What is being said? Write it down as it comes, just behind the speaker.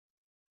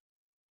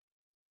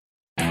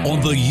on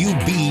the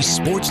UB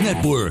Sports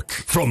Network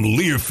from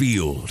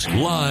Learfield,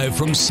 live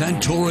from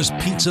Santora's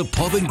Pizza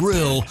Pub and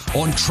Grill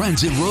on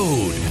Transit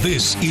Road.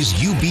 This is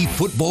UB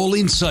Football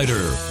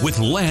Insider with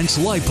Lance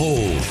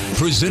Leipold,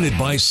 presented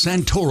by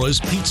Santora's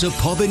Pizza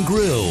Pub and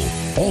Grill.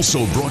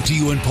 Also brought to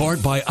you in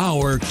part by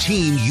our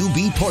Team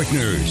UB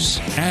partners,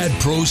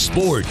 AdPro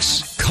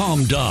Sports,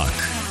 ComDoc,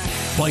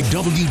 by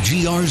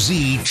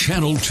WGRZ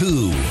Channel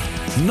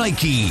 2,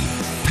 Nike,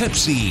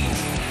 Pepsi,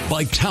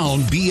 by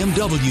Town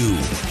BMW,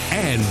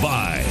 and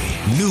by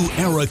New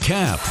Era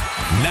Cap.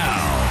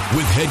 Now,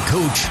 with head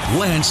coach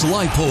Lance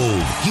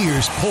Leipold,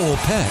 here's Paul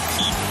Peck.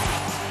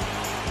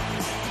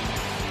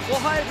 Well,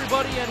 hi,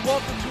 everybody, and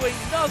welcome to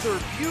another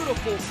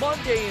beautiful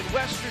Monday in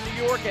Western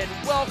New York, and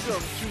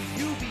welcome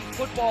to UB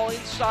Football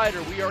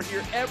Insider. We are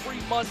here every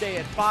Monday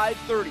at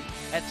 5:30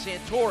 at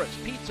Santora's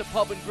Pizza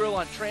Pub and Grill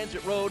on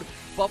Transit Road,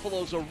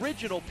 Buffalo's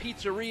original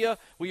pizzeria.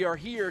 We are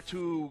here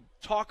to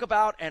talk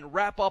about and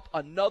wrap up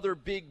another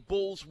big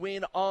Bulls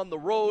win on the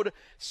road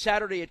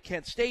Saturday at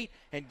Kent State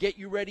and get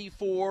you ready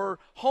for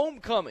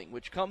homecoming,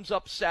 which comes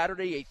up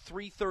Saturday, a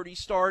 3:30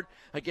 start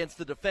against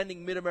the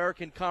defending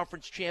Mid-American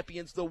Conference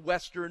champions, the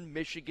Western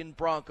Michigan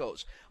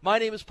Broncos. My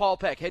name is Paul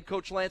Peck, head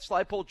coach Lance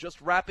Leipold,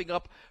 just wrapping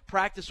up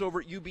practice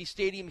over at UB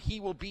Stadium. He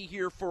will be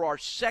here for our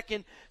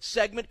second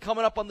segment.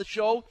 Coming up on the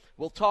show,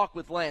 we'll talk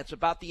with Lance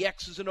about the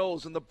X's and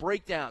O's and the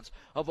breakdowns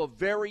of a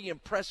very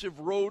impressive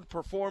road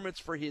performance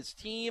for his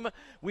team.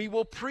 We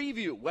will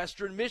preview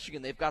Western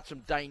Michigan. They've got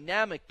some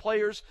dynamic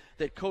players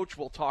that Coach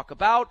will talk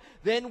about.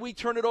 Then we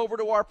turn it over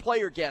to our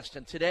player guest,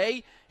 and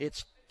today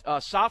it's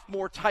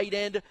sophomore tight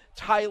end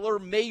Tyler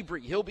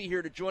Mabry. He'll be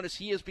here to join us.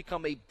 He has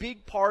become a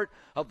big part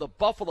of the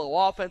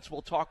Buffalo offense.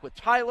 We'll talk with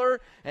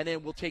Tyler, and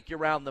then we'll take you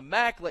around the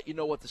MAC, let you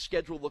know what the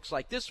schedule looks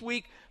like this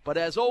week. But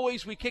as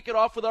always, we kick it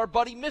off with our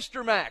buddy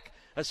Mr. Mac,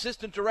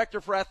 Assistant Director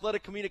for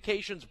Athletic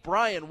Communications,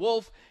 Brian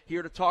Wolf,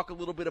 here to talk a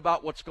little bit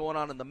about what's going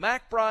on in the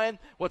MAC, Brian,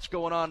 what's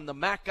going on in the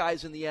MAC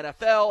guys in the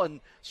NFL,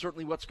 and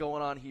certainly what's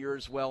going on here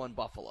as well in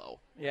Buffalo.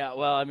 Yeah,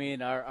 well, I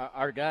mean,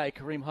 our guy,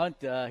 Kareem Hunt,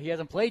 he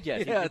hasn't played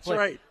yet. Yeah, that's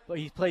right. But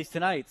he plays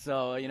tonight,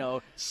 so,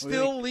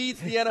 Still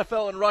leads the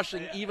NFL in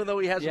rushing, even though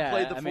he hasn't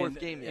played the fourth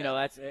game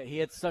yet. He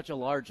had such a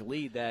large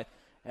lead that,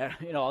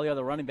 all the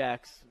other running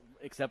backs,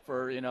 except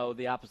for,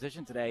 the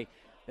opposition today,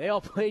 they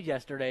all played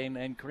yesterday,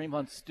 and Kareem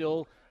Hunt's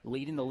still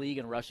leading the league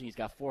in rushing. He's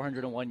got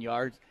 401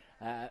 yards.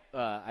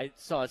 I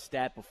saw a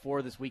stat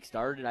before this week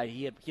started.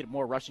 He had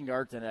more rushing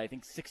yards than I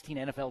think 16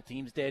 NFL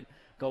teams did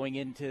going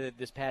into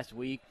this past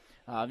week.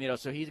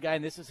 So he's a guy,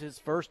 and this is his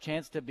first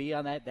chance to be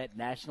on that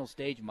national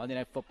stage, Monday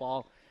Night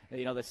Football.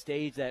 The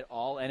stage that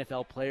all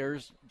NFL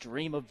players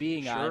dream of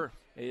being on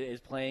is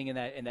playing in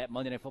that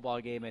Monday Night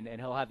Football game, and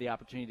he'll have the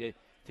opportunity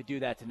to do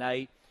that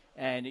tonight.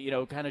 And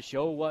kind of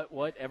show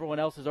what everyone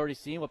else has already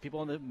seen, what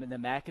people in the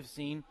MAC have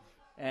seen,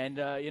 and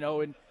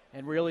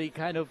and really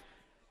kind of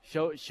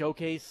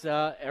showcase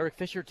Eric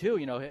Fisher too.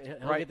 He'll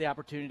get the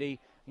opportunity,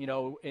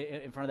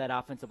 in front of that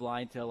offensive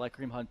line to let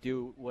Kareem Hunt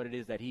do what it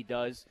is that he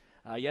does.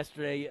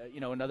 Yesterday,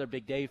 another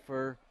big day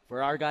for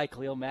our guy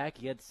Khalil Mack.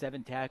 He had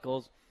 7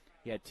 tackles,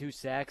 he had 2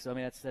 sacks. I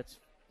mean, that's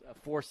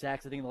 4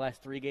 sacks I think in the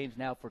last 3 games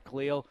now for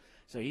Khalil.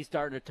 So he's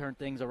starting to turn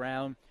things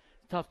around.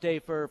 Tough day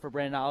for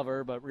Brandon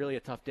Oliver, but really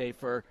a tough day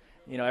for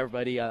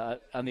everybody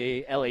on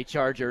the LA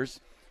Chargers.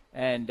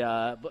 And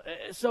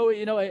so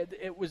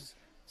it was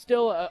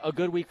still a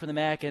good week for the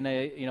MAC, and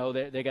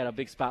they got a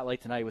big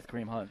spotlight tonight with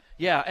Kareem Hunt.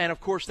 Yeah, and of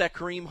course that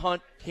Kareem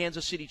Hunt,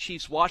 Kansas City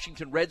Chiefs,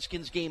 Washington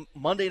Redskins game,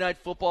 Monday Night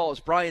Football, as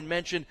Brian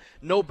mentioned,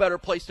 no better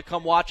place to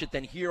come watch it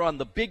than here on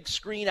the big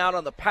screen out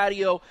on the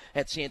patio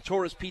at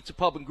Santora's Pizza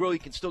Pub and Grill. You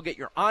can still get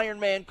your Iron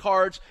Man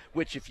cards,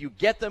 which if you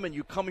get them and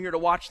you come here to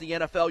watch the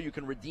NFL, you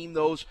can redeem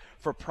those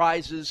for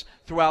prizes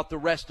throughout the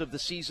rest of the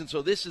season.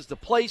 So this is the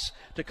place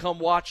to come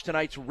watch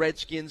tonight's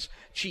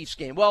Redskins-Chiefs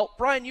game. Well,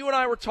 Brian, you and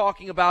I were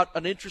talking about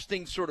an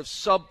interesting sort of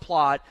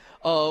subplot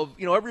of,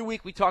 every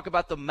week we talk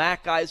about the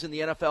MAC guys in the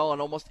NFL, and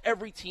almost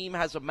every team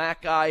has a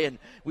MAC guy, and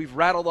we've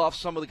rattled off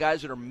some of the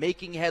guys that are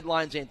making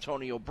headlines,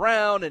 Antonio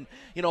Brown and,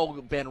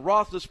 Ben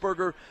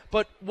Roethlisberger.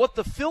 But what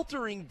the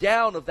filtering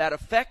down of that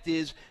effect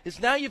is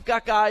now you've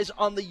got guys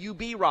on the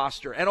UB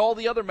roster and all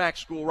the other MAC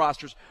school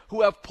rosters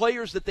who have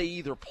players that they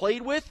either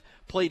played with,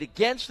 played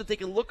against, that they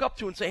can look up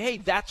to and say, hey,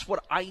 that's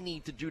what I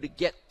need to do to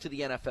get to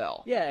the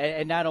NFL. Yeah,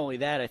 and not only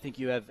that, I think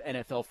you have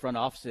NFL front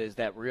offices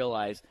that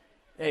realize,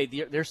 hey,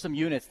 there's some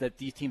units that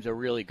these teams are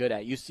really good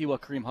at. You see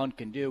what Kareem Hunt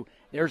can do.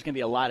 There's going to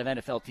be a lot of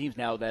NFL teams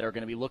now that are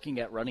going to be looking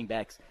at running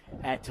backs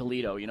at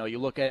Toledo. You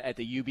look at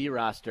the UB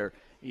roster.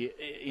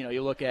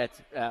 You look at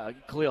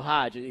Khalil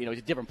Hodge. He's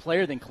a different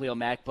player than Khalil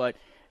Mack, but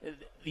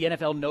the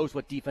NFL knows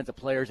what defensive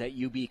players at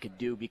UB could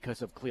do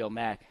because of Khalil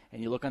Mack.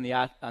 And you look on the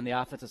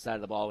offensive side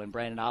of the ball, and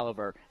Brandon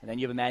Oliver, and then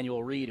you have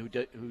Emmanuel Reed,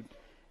 who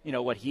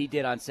what he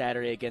did on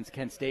Saturday against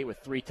Kent State with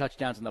 3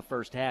 touchdowns in the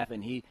first half.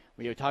 And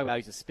when you're talking about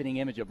he's a spinning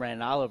image of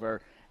Brandon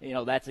Oliver,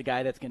 that's a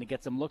guy that's going to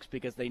get some looks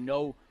because they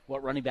know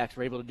what running backs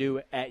were able to do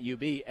at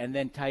UB. And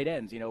then tight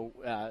ends,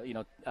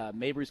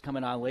 Mabry's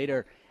coming on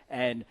later,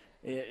 and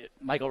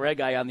Michael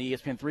Regai on the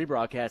ESPN3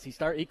 broadcast,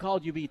 he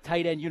called UB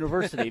Tight End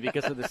University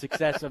because of the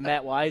success of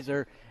Matt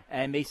Weiser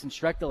and Mason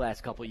Streck the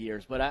last couple of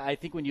years. But I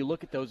think when you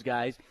look at those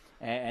guys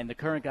and the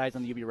current guys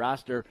on the UB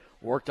roster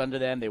worked under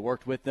them, they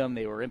worked with them,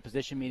 they were in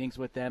position meetings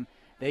with them,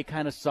 they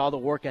kind of saw the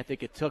work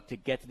ethic it took to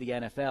get to the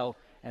NFL.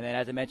 And then,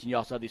 as I mentioned, you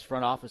also have these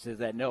front offices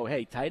that know,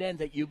 hey, tight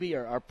ends at UB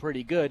are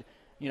pretty good.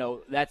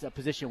 That's a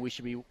position we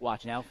should be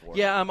watching out for.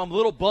 Yeah, I'm a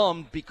little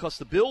bummed because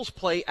the Bills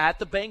play at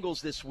the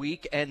Bengals this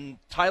week, and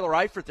Tyler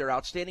Eifert, their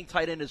outstanding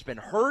tight end, has been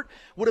hurt.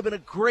 Would have been a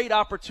great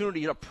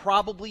opportunity to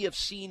probably have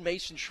seen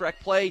Mason Streck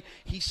play.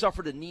 He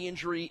suffered a knee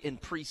injury in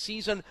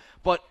preseason,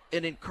 but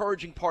an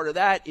encouraging part of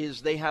that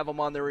is they have him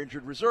on their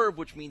injured reserve,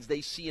 which means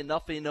they see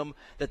enough in him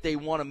that they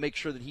want to make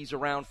sure that he's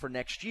around for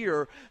next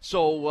year.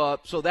 So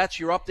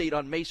that's your update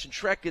on Mason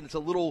Streck, and it's a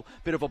little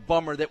bit of a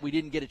bummer that we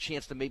didn't get a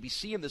chance to maybe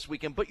see him this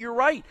weekend. But you're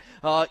right.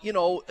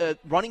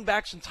 Running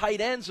backs and tight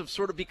ends have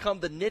sort of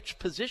become the niche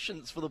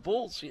positions for the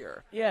Bulls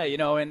here. Yeah,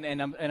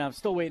 and I'm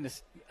still waiting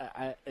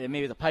to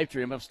maybe the pipe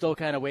dream. I'm still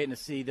kind of waiting to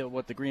see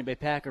what the Green Bay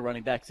Packer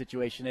running back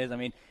situation is. I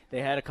mean,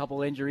 they had a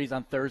couple injuries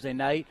on Thursday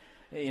night.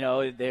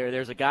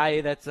 There's a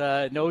guy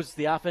that knows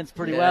the offense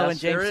pretty well, and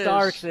James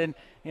Starks, and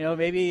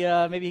maybe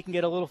he can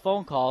get a little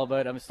phone call,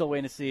 but I'm still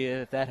waiting to see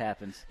if that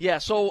happens. Yeah,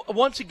 so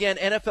once again,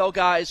 NFL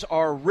guys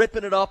are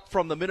ripping it up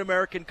from the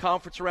Mid-American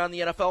Conference around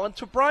the NFL. And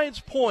to Brian's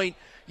point,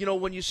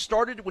 when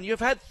you've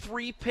had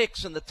 3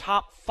 picks in the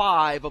top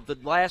 5 of the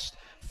last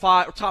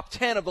 5, or top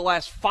 10 of the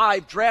last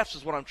 5 drafts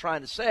is what I'm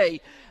trying to say,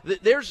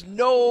 there's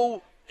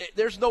no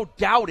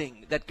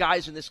doubting that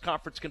guys in this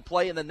conference can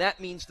play, and then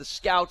that means the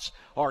scouts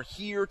are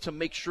here to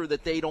make sure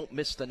that they don't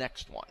miss the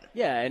next one.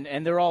 Yeah,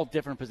 and they're all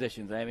different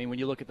positions. I mean, when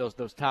you look at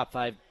those top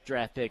 5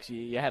 draft picks,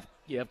 you have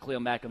Khalil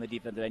Mack on the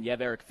defensive end, you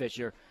have Eric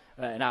Fisher,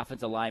 an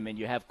offensive lineman,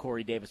 you have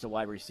Corey Davis, a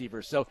wide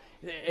receiver. So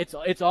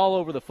it's all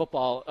over the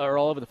football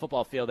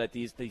field that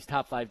these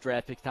top 5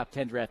 draft picks, top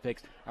 10 draft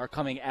picks are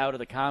coming out of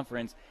the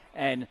conference.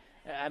 And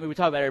I mean, we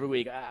talk about it every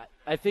week.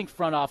 I think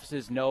front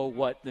offices know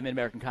what the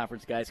Mid-American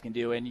Conference guys can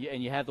do, and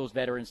you have those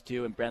veterans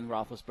too, and Brendan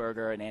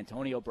Roethlisberger and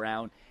Antonio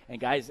Brown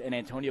and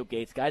Antonio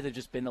Gates, guys that have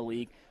just been in the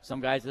league.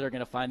 Some guys that are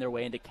going to find their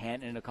way into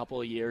Canton in a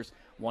couple of years.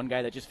 One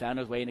guy that just found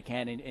his way into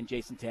Canton, and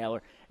Jason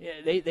Taylor.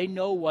 They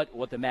know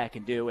what the MAC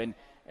can do, and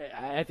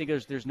I think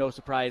there's no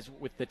surprise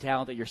with the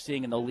talent that you're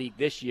seeing in the league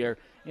this year.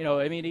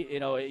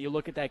 You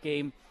look at that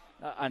game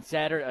on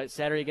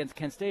Saturday against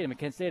Kent State. I mean,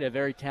 Kent State, a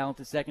very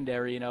talented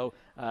secondary.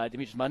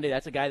 Demetrius Monday,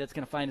 that's a guy that's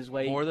going to find his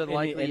way more than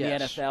likely in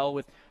the NFL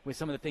with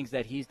some of the things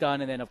that he's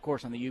done. And then, of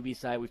course, on the UB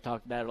side, we've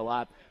talked about it a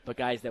lot, but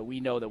guys that we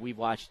know that we've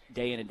watched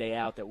day in and day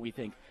out that we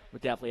think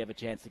would definitely have a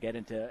chance to get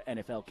into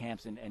NFL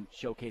camps and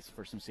showcase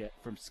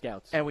from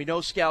scouts. And we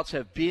know scouts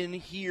have been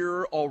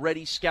here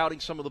already scouting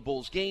some of the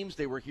Bulls games.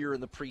 They were here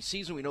in the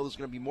preseason. We know there's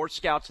going to be more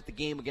scouts at the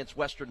game against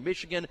Western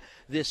Michigan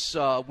this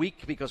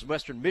week because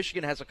Western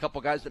Michigan has a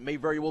couple guys that may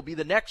very well be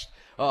the next,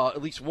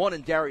 at least one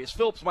in Darius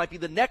Phillips, might be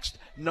the next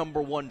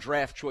number 1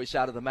 draft choice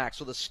out of the MAC.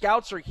 So the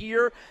scouts are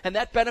here, and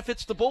that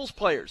benefits the Bulls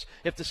players.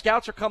 If the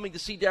scouts are coming to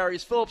see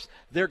Darius Phillips,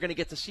 they're going to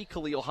get to see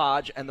Khalil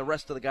Hodge and the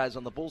rest of the guys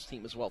on the Bulls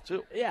team as well,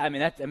 too. Yeah, I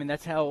mean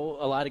that's how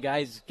a lot of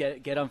guys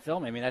get on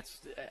film. I mean,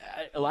 that's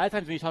a lot of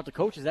times when you talk to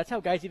coaches, that's how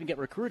guys even get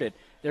recruited.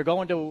 They're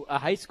going to a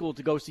high school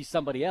to go see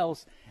somebody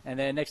else, and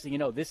then next thing you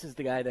know, this is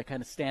the guy that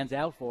kind of stands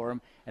out for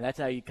them, and that's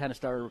how you kind of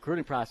start a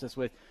recruiting process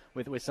with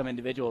some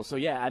individuals. So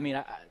yeah, I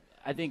mean,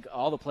 I think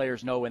all the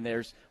players know when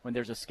there's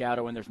a scout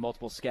or when there's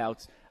multiple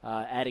scouts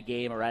at a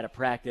game or at a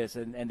practice,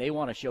 and they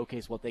want to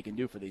showcase what they can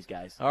do for these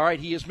guys. All right,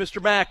 he is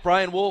Mr. Mack.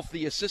 Brian Wolf,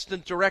 the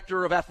Assistant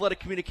Director of Athletic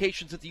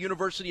Communications at the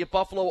University of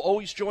Buffalo,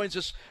 always joins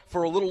us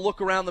for a little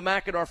look around the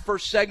MAC in our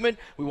first segment.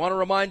 We want to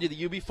remind you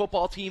the UB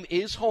football team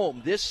is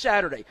home this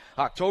Saturday,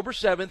 October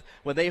 7th,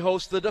 when they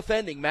host the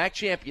defending MAC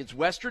champions,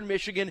 Western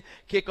Michigan.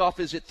 Kickoff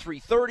is at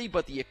 3:30,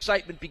 but the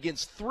excitement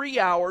begins 3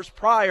 hours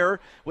prior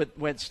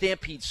when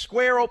Stampede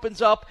Square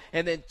opens up,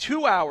 and then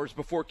 2 hours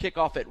before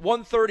kickoff at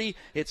 1:30,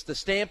 it's the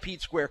Stampede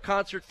Square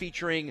concert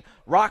featuring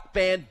rock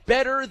band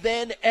Better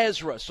Than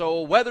Ezra.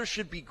 So weather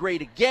should be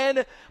great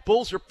again.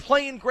 Bulls are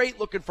playing great,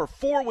 looking for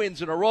 4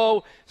 wins in a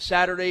row.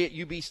 Saturday at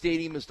UB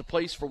Stadium is the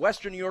place for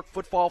Western New York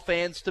football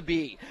fans to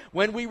be.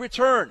 When we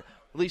return,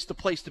 at least the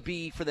place to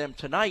be for them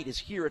tonight is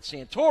here at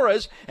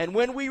Santora's. And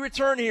when we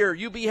return here,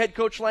 UB head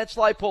coach Lance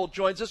Leipold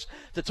joins us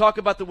to talk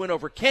about the win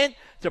over Kent,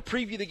 to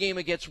preview the game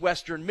against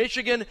Western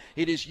Michigan.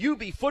 It is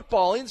UB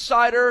Football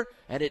Insider,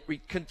 and it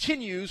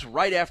continues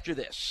right after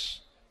this.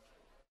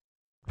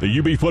 The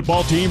UB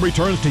football team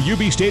returns to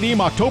UB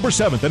Stadium October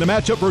 7th in a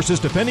matchup versus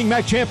defending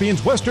MAC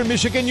champions Western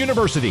Michigan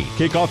University.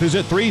 Kickoff is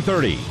at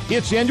 3:30.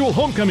 It's the annual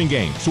homecoming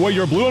game, so wear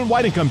your blue and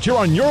white and come cheer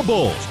on your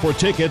Bulls. For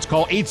tickets,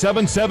 call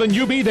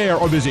 877-UB-THERE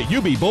or visit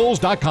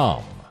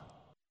UBBulls.com.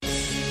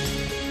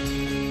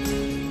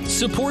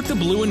 Support the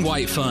Blue and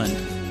White Fund,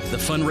 the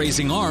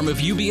fundraising arm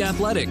of UB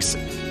Athletics,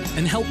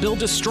 and help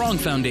build a strong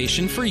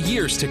foundation for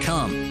years to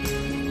come.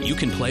 You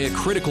can play a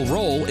critical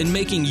role in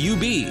making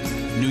UB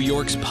New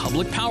York's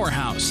public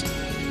powerhouse.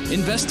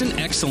 Invest in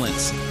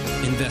excellence.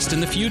 Invest in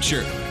the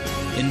future.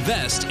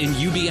 Invest in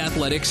UB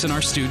Athletics and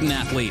our student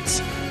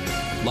athletes.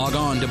 Log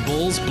on to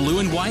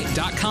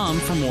bullsblueandwhite.com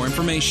for more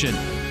information.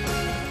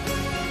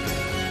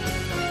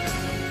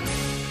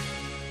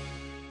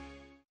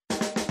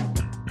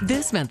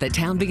 This month at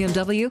Town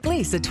BMW,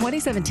 lease a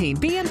 2017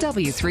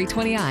 BMW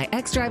 320i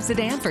xDrive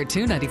sedan for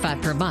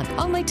 $295 per month.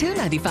 Only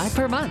 $295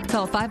 per month.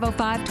 Call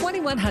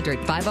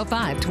 505-2100,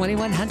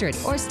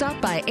 505-2100, or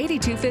stop by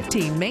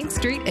 8215 Main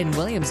Street in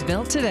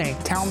Williamsville today.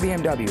 Town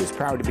BMW is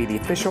proud to be the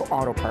official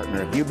auto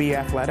partner of UB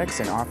Athletics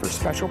and offers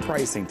special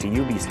pricing to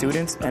UB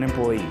students and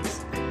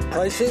employees.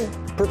 Pricing,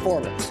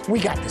 performance. We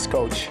got this,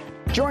 Coach.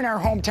 Join our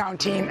hometown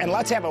team and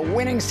let's have a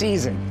winning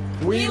season.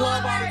 We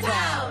love our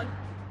town.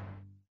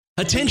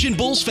 Attention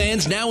Bulls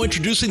fans, now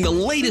introducing the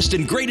latest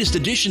and greatest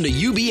addition to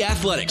UB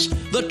Athletics,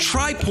 the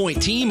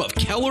Tri-Point team of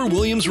Keller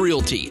Williams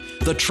Realty.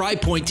 The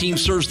Tri-Point team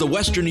serves the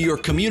Western New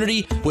York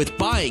community with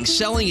buying,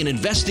 selling, and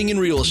investing in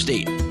real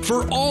estate.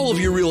 For all of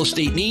your real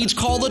estate needs,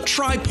 call the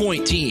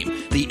Tri-Point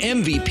team, the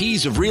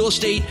MVPs of real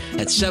estate,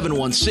 at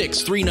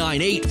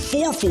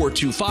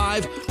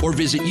 716-398-4425 or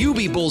visit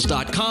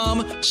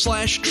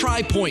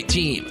ubbulls.com/Tri-Point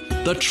team.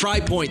 The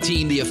Tri-Point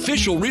team, the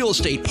official real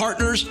estate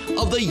partners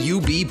of the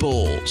UB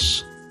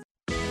Bulls.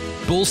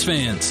 Bulls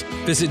fans,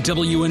 visit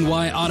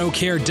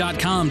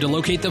WNYAutoCare.com to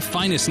locate the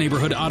finest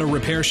neighborhood auto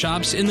repair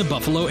shops in the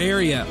Buffalo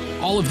area.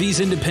 All of these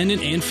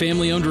independent and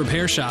family-owned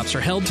repair shops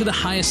are held to the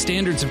highest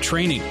standards of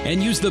training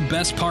and use the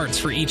best parts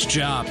for each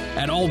job.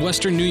 At all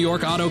Western New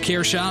York Auto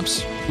Care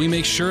shops, we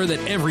make sure that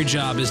every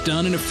job is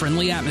done in a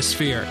friendly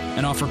atmosphere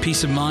and offer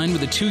peace of mind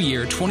with a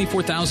 2-year,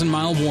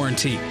 24,000-mile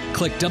warranty.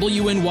 Click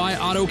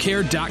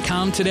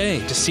WNYAutoCare.com today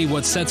to see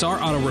what sets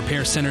our auto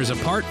repair centers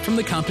apart from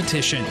the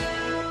competition.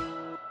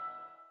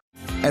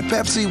 At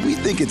Pepsi, we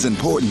think it's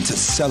important to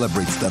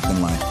celebrate stuff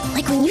in life.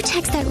 Like when you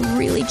text that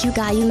really cute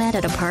guy you met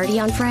at a party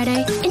on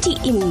Friday, and he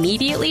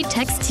immediately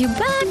texts you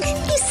back.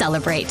 You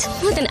celebrate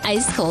with an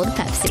ice-cold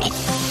Pepsi.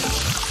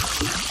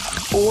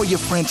 Or your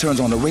friend turns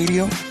on the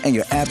radio, and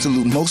your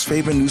absolute most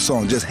favorite new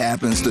song just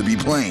happens to be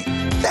playing.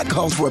 That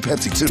calls for a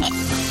Pepsi, too.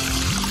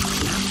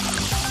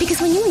 Because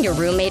when you and your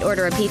roommate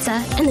order a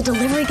pizza, and the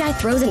delivery guy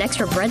throws in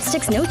extra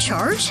breadsticks no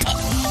charge?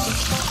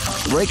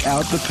 Break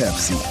out the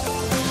Pepsi.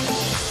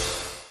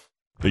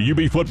 The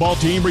UB football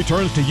team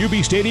returns to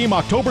UB Stadium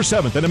October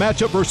 7th in a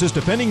matchup versus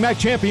defending MAC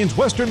champions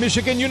Western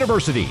Michigan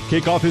University.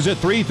 Kickoff is at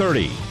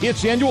 3:30.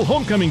 It's the annual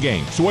homecoming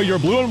game, so wear your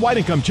blue and white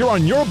and come cheer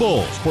on your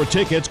Bulls. For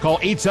tickets, call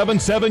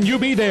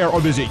 877-UB-THERE or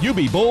visit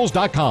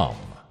ubbulls.com.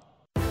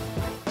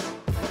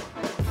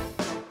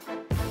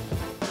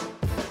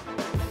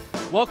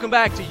 Welcome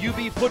back to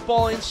UB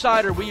Football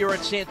Insider. We are at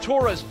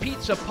Santora's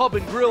Pizza Pub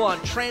and Grill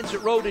on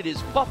Transit Road. It is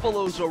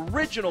Buffalo's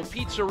original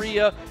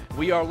pizzeria.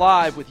 We are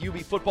live with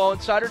UB Football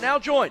Insider, now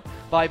joined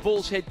by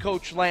Bulls head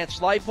coach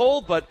Lance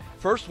Leipold. But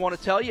first, want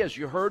to tell you, as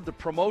you heard the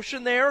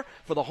promotion there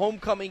for the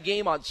homecoming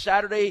game on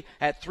Saturday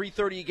at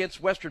 3:30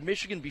 against Western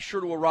Michigan, be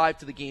sure to arrive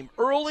to the game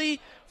early.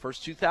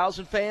 First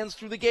 2,000 fans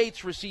through the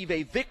gates receive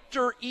a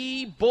Victor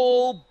E.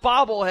 Bull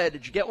bobblehead.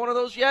 Did you get one of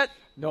those yet?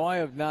 No, I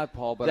have not,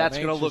 Paul, but that's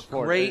going to look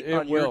great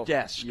on your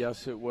desk.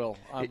 Yes, it will.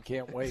 I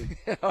can't wait.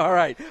 All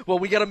right. Well,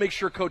 we got to make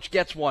sure Coach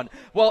gets one.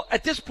 Well,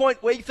 at this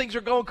point, way things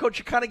are going, Coach,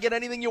 you kind of get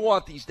anything you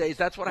want these days.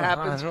 That's what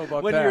happens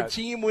when your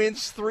team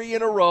wins 3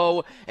 in a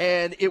row.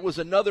 And it was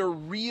another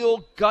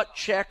real gut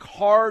check,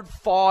 hard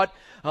fought,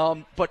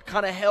 but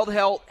kind of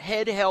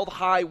head held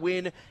high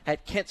win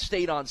at Kent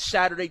State on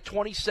Saturday,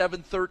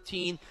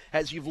 27-13.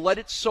 As you've let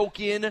it soak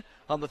in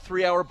on the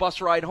 3-hour bus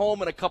ride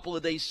home and a couple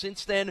of days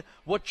since then,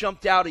 what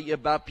jumped out at you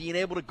about being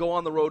able to go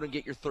on the road and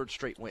get your 3rd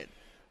straight win?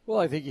 Well,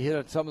 I think you hit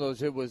on some of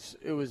those. It was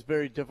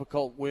very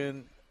difficult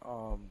win.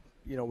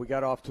 We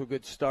got off to a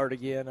good start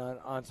again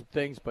on some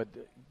things, but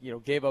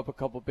gave up a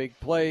couple big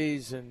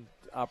plays and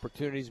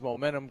opportunities.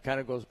 Momentum kind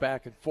of goes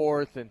back and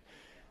forth, and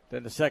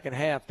then the second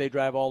half they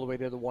drive all the way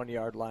to the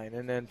 1-yard line,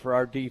 and then for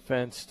our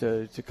defense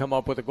to come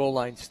up with a goal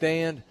line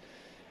stand,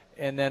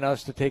 and then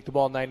us to take the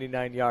ball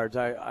 99 yards.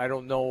 I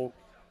don't know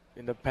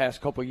in the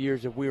past couple of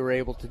years if we were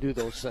able to do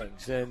those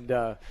things, and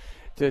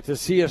to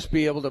see us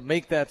be able to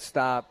make that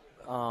stop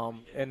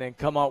and then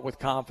come out with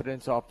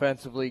confidence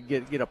offensively,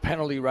 get a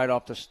penalty right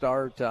off the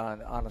start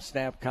on a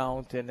snap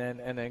count, and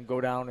then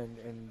go down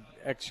and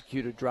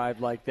execute a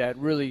drive like that,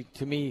 really,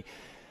 to me,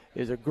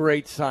 is a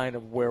great sign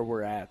of where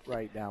we're at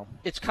right now.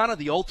 It's kind of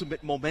the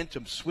ultimate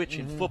momentum switch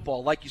in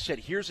football. Like you said,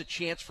 here's a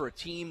chance for a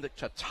team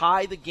to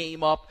tie the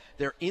game up.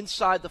 They're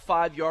inside the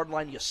 5-yard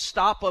line. You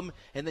stop them,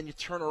 and then you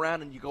turn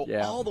around and you go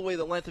all the way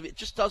the length of it. It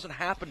just doesn't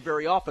happen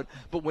very often.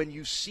 But when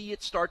you see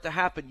it start to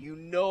happen, you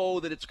know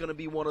that it's going to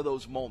be one of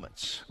those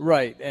moments.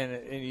 Right,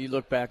 and you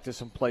look back to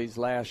some plays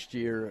last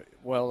year.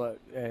 I want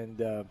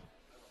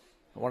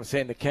to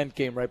say in the Kent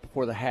game right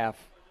before the half,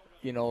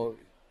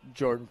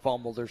 Jordan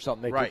fumbled or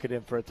something. They took it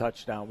in for a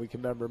touchdown. We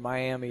can remember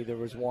Miami. There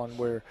was one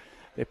where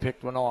they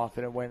picked one off,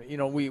 and it went.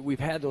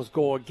 We've had those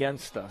go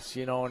against us.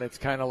 And it's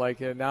kind of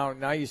like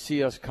now you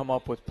see us come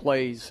up with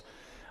plays.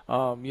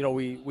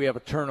 We have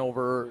a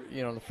turnover.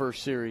 The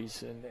first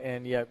series,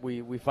 and yet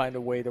we find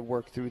a way to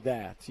work through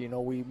that.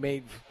 We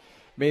made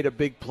made a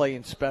big play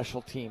in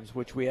special teams,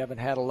 which we haven't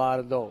had a lot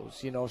of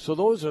those, So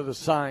those are the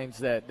signs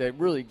that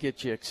really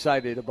get you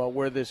excited about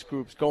where this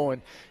group's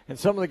going. And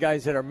some of the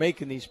guys that are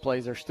making these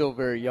plays are still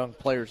very young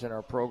players in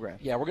our program.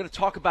 Yeah, we're going to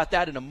talk about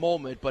that in a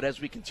moment. But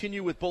as we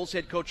continue with Bulls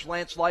head coach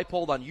Lance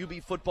Leipold on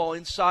UB Football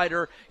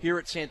Insider here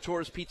at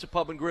Santora's Pizza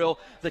Pub and Grill,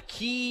 the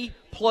key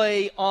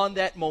play on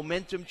that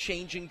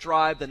momentum-changing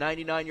drive, the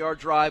 99-yard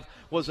drive,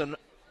 was an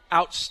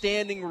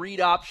outstanding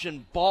read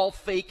option, ball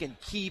fake and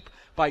keep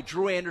by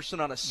Drew Anderson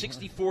on a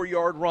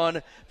 64-yard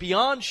run.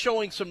 Beyond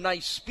showing some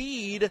nice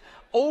speed,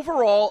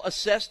 overall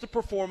assess the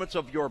performance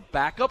of your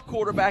backup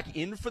quarterback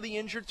in for the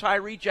injured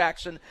Tyree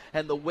Jackson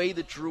and the way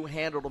that Drew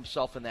handled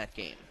himself in that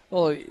game.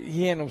 Well,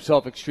 he handled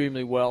himself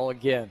extremely well,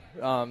 again,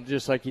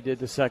 just like he did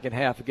the second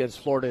half against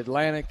Florida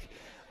Atlantic.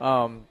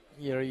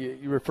 You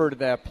refer to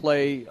that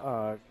play,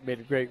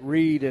 made a great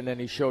read, and then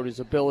he showed his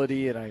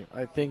ability. And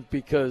I think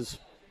because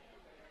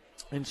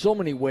in so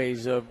many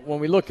ways, when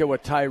we look at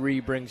what Tyree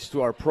brings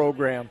to our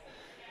program,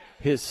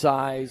 his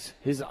size,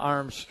 his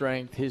arm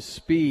strength, his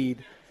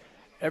speed,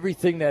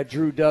 everything that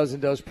Drew does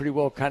and does pretty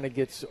well kind of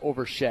gets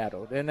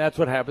overshadowed. And that's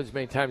what happens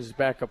many times as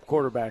backup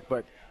quarterback.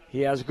 But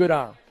he has a good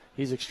arm.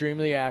 He's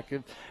extremely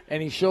active,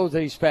 and he shows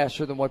that he's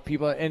faster than what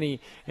people – and he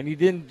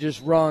didn't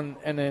just run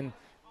and then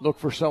look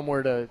for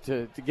somewhere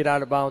to get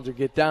out of bounds or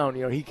get down.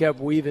 He kept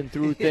weaving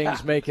through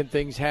things, making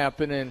things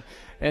happen, and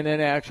then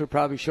actually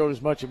probably showed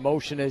as much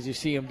emotion as you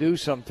see him do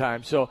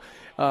sometimes. So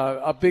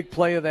a big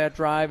play of that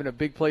drive and a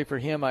big play for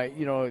him.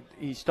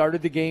 He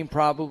started the game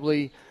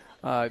probably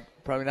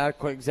not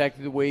quite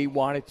exactly the way he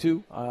wanted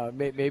to.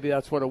 Maybe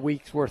that's what a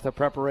week's worth of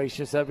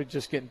preparation instead of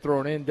just getting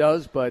thrown in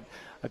does, but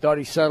I thought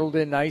he settled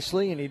in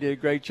nicely, and he did a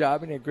great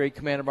job, and he had great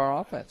command of our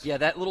offense. Yeah,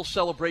 that little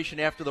celebration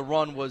after the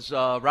run was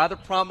rather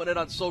prominent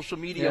on social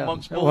media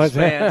amongst Bulls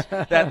fans.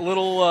 That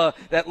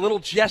little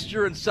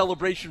gesture and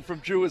celebration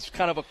from Drew is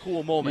kind of a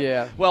cool moment.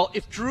 Yeah. Well,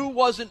 if Drew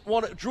was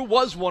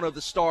one of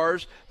the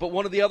stars, but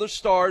one of the other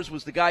stars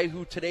was the guy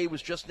who today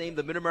was just named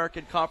the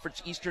Mid-American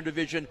Conference Eastern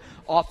Division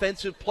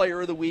Offensive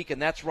Player of the Week,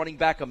 and that's running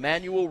back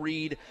Emmanuel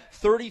Reed.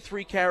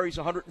 33 carries,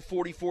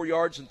 144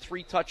 yards, and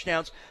 3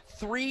 touchdowns.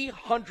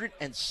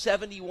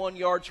 371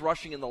 yards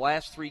rushing in the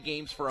last 3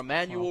 games for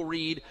Emmanuel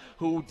Reed,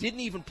 who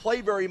didn't even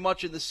play very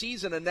much in the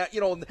season. And that,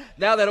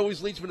 now that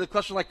always leads me to the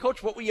question, like,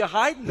 Coach, what were you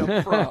hiding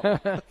him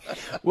from?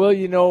 Well,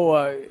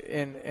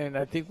 and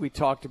I think we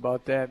talked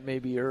about that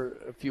maybe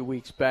a few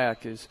weeks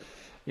back is,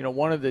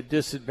 one of the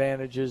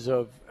disadvantages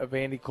of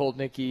Andy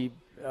Koldnicki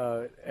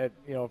at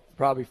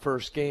probably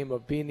first game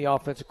of being the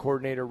offensive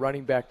coordinator,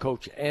 running back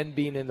coach, and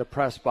being in the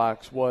press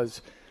box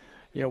was –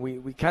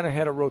 we kind of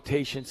had a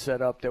rotation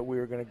set up that we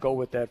were going to go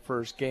with that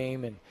first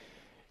game and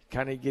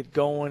kind of get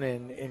going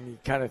and you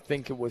kind of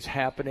think it was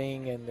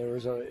happening, and there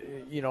was a,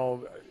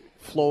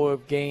 flow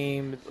of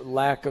game,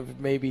 lack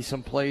of maybe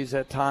some plays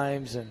at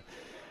times, and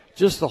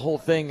just the whole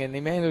thing. And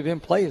Emmanuel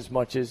didn't play as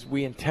much as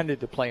we intended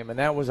to play him, and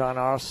that was on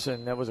us,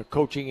 and that was a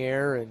coaching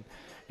error,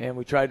 and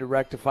we tried to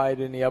rectify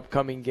it in the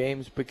upcoming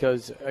games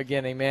because,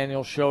 again,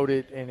 Emmanuel showed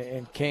it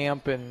in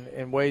camp and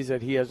in ways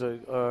that he has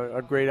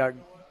a great,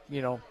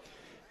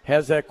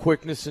 has that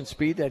quickness and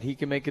speed that he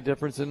can make a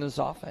difference in this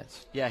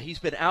offense. Yeah, he's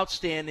been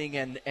outstanding,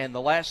 and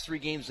the last 3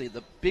 games,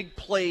 the big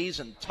plays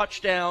and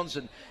touchdowns,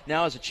 and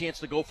now has a chance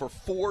to go for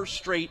 4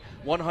 straight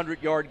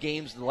 100-yard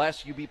games. The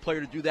last UB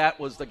player to do that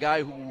was the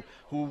guy who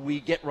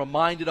we get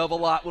reminded of a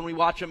lot when we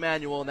watch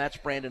Emmanuel, and that's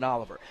Brandon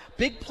Oliver.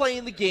 Big play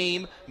in the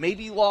game,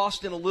 maybe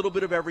lost in a little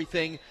bit of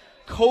everything.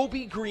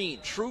 Kobe Green,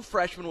 true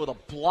freshman, with a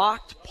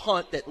blocked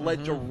punt that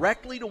led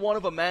directly to one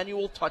of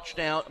Emmanuel's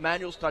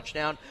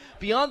touchdown.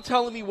 Beyond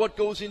telling me what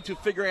goes into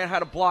figuring out how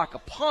to block a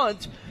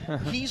punt,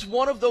 he's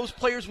one of those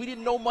players we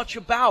didn't know much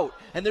about.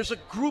 And there's a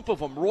group of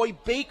them. Roy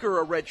Baker,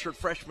 a redshirt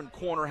freshman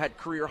corner, had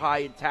career high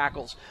in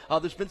tackles.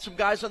 There's been some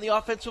guys on the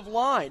offensive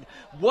line.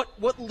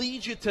 What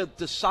leads you to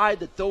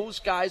decide that those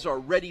guys are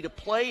ready to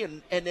play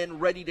and then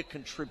ready to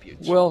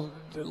contribute? Well,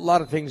 a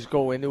lot of things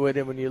go into it,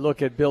 and when you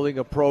look at building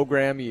a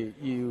program,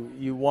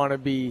 you want to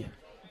be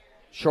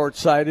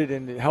short-sighted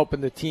and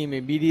helping the team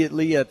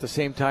immediately. At the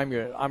same time,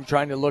 I'm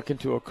trying to look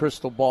into a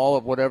crystal ball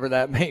of whatever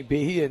that may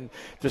be and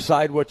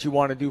decide what you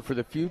want to do for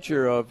the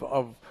future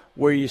of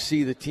where you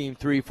see the team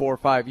 3, 4,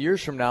 5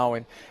 years from now,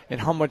 and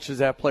how much is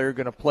that player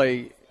going to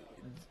play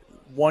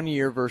 1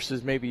 year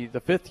versus maybe the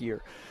 5th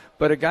year.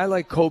 But a guy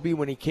like Kobe,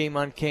 when he came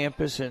on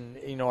campus,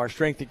 and our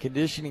strength and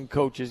conditioning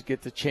coaches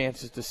get the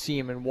chances to see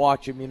him and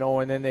watch him,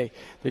 and then they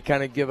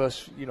kind of give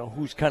us,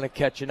 who's kind of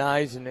catching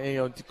eyes.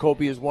 And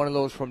Kobe is one of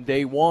those from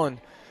day one.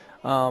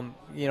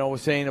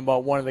 Was saying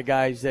about one of the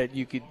guys that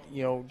you could,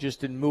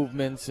 just in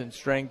movements and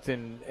strength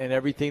and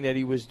everything that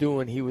he was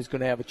doing, he was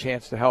going to have a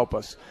chance to help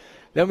us.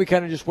 Then we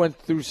kind of just went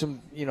through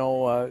some,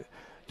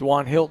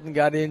 DeJuan Hilton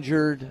got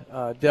injured,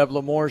 Dev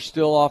Lamore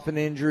still off an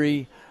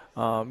injury.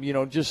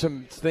 Just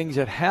some things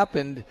that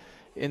happened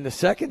in the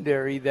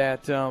secondary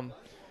that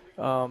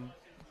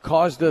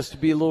caused us to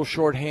be a little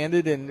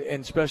shorthanded and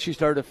especially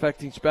started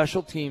affecting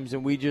special teams.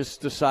 And we just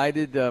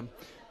decided,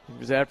 It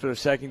was after the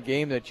second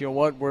game that, you know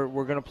what, we're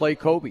going to play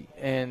Kobe,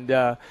 and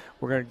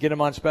we're going to get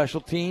him on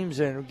special teams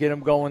and get him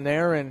going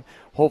there and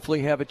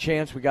hopefully have a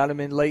chance. We got him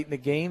in late in the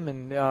game,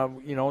 and,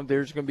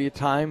 there's going to be a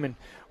time and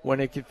when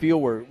it could feel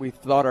where we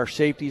thought our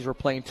safeties were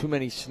playing too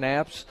many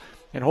snaps,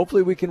 and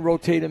hopefully we can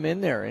rotate him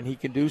in there and he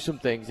can do some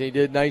things. He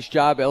did a nice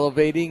job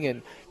elevating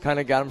and kind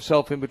of got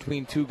himself in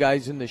between two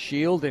guys in the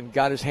shield and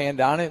got his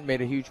hand on it and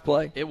made a huge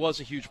play. It was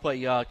a huge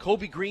play.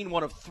 Kobe Green,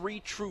 one of 3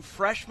 true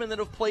freshmen that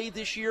have played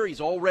this year.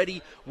 He's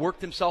already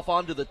worked himself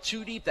onto the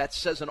 2 deep. That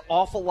says an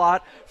awful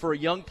lot for a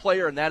young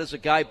player, and that is a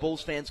guy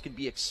Bulls fans can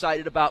be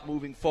excited about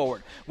moving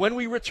forward. When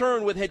we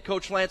return with head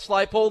coach Lance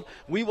Leipold,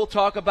 we will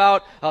talk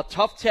about a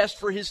tough test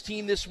for his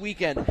team this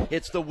weekend.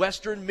 It's the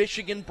Western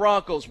Michigan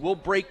Broncos. We'll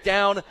break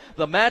down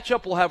the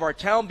matchup. We'll have our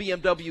Town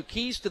BMW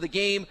keys to the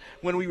game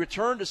when we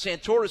return to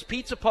Santora's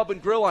Pizza Pub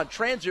and Grill on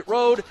Transit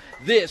Road.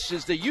 This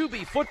is the UB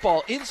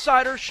Football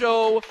Insider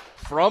Show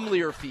from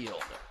Learfield.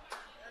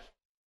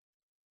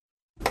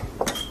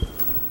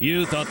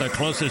 You thought the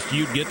closest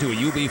you'd get to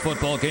a UB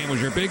football game was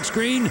your big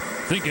screen?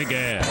 Think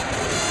again.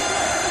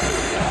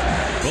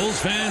 Bulls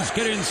fans,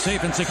 get in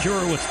safe and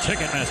secure with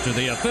Ticketmaster,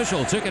 the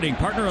official ticketing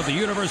partner of the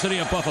University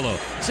of Buffalo.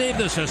 Save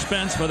the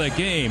suspense for the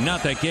game,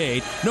 not the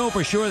gate. Know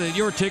for sure that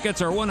your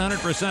tickets are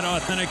 100%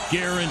 authentic,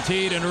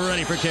 guaranteed, and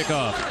ready for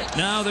kickoff.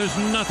 Now there's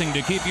nothing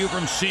to keep you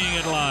from seeing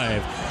it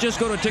live. Just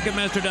go to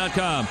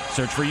Ticketmaster.com,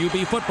 search for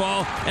UB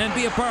football, and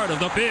be a part of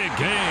the big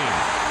game.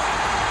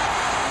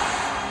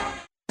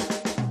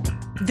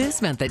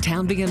 This month at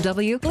Town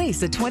BMW,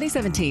 lease a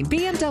 2017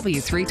 BMW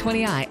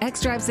 320i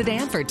X-Drive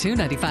sedan for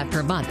 $295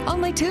 per month.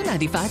 Only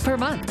 $295 per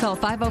month. Call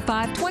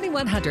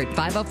 505-2100,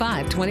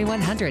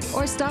 505-2100,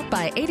 or stop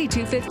by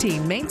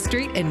 8215 Main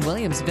Street in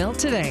Williamsville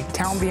today.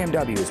 Town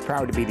BMW is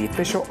proud to be the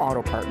official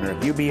auto partner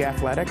of UB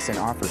Athletics and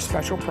offers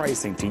special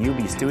pricing to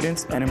UB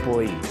students and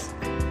employees.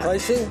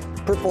 Pricing,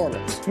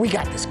 performance. We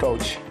got this,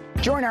 Coach.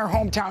 Join our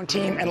hometown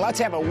team and let's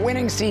have a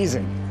winning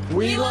season.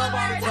 We love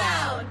our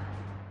town.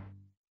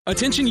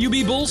 Attention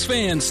UB Bulls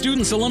fans,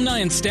 students, alumni,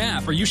 and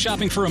staff. Are you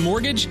shopping for a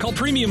mortgage? Call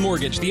Premium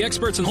Mortgage, the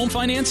experts in home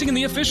financing and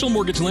the official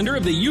mortgage lender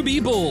of the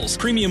UB Bulls.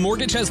 Premium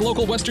Mortgage has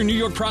local Western New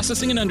York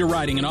processing and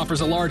underwriting and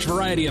offers a large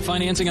variety of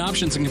financing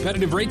options and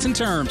competitive rates and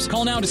terms.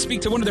 Call now to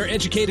speak to one of their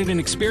educated and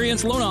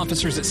experienced loan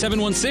officers at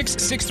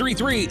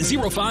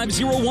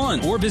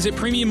 716-633-0501 or visit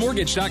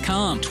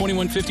premiummortgage.com.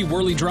 2150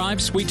 Worley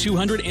Drive, Suite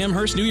 200,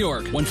 Amherst, New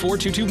York.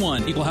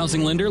 14221. Equal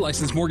housing lender,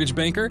 licensed mortgage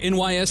banker,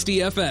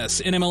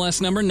 NYSDFS,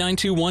 NMLS number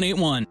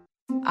 92181.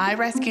 I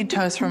rescued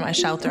Toast from a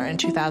shelter in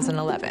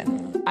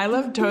 2011. I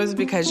love Toast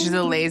because she's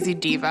a lazy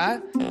diva.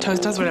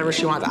 Toast does whatever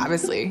she wants,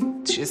 obviously.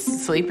 She's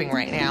sleeping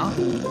right now.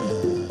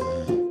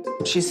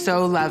 She's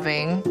so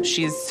loving.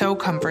 She's so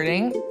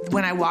comforting.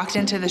 When I walked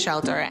into the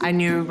shelter, I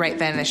knew right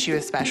then that she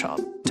was special.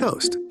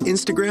 Toast,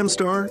 Instagram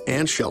star,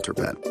 and shelter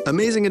pet.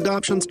 Amazing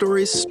adoption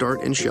stories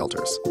start in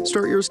shelters.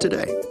 Start yours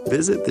today.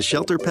 Visit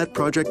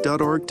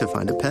theshelterpetproject.org to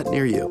find a pet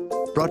near you.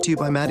 Brought to you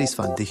by Maddie's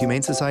Fund, the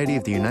Humane Society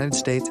of the United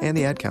States, and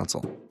the Ad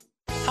Council.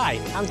 Hi,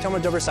 I'm Tomo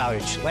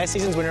Dobrosavljevic, last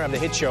season's winner of the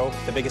hit show,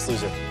 The Biggest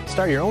Loser.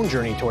 Start your own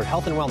journey toward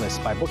health and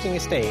wellness by booking a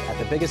stay at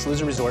The Biggest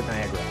Loser Resort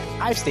Niagara.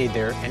 I've stayed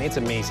there, and it's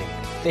amazing.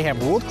 They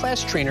have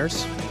world-class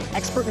trainers,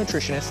 expert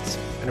nutritionists,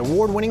 an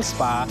award-winning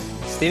spa,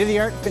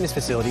 state-of-the-art fitness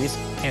facilities,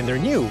 and their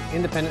new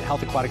independent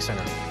health aquatic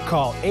center.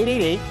 Call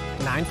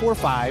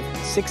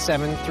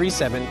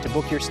 888-945-6737 to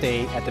book your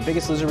stay at The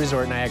Biggest Loser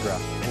Resort Niagara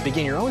and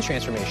begin your own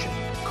transformation.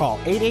 Call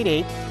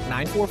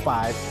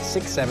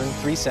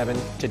 888-945-6737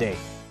 today.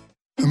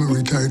 I'm a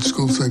retired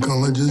school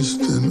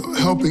psychologist, and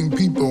helping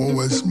people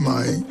was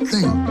my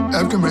thing.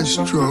 After my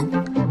stroke,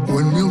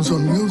 when Meals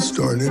on Wheels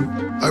started,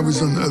 I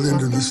was on the other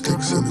end of the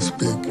stick, so to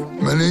speak.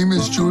 My name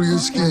is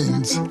Julius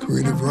Gaines,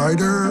 creative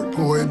writer,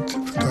 poet,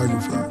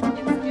 photographer.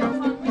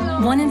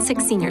 1 in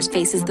 6 seniors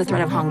faces the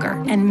threat of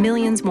hunger, and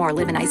millions more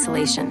live in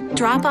isolation.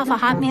 Drop off a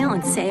hot meal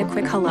and say a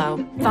quick hello.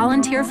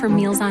 Volunteer for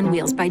Meals on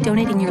Wheels by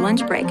donating your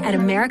lunch break at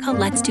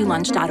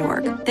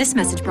americaletsdolunch.org. This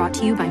message brought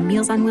to you by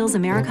Meals on Wheels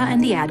America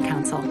and the Ad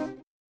Council.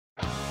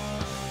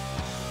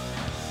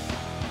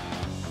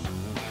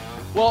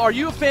 Well, are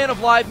you a fan of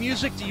live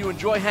music? Do you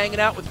enjoy hanging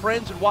out with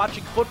friends and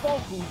watching football?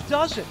 Who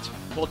doesn't?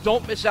 Well,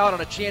 don't miss out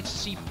on a chance to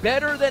see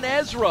Better Than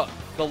Ezra,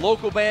 the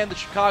local band, the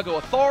Chicago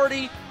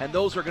Authority, and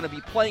those are going to be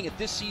playing at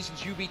this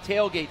season's UB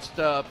Tailgates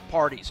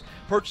parties.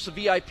 Purchase a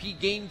VIP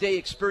game day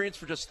experience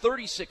for just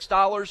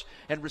 $36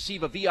 and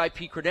receive a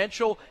VIP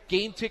credential,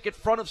 game ticket,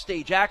 front of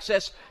stage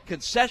access,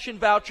 concession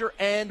voucher,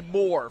 and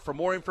more. For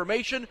more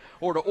information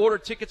or to order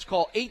tickets,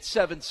 call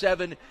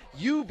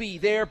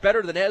 877-UB there.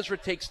 Better Than Ezra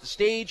takes the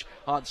stage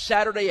on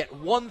Saturday at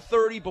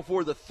 1:30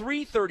 before the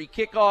 3:30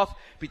 kickoff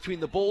between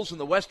the Bulls and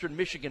the Western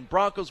Michigan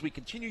Broncos. We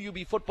continue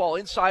UB Football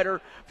Insider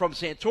from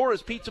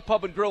Santora's Pizza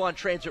Pub and Grill on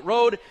Transit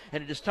Road,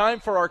 and it is time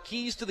for our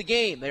keys to the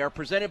game. They are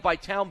presented by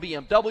Town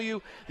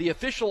BMW, the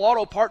official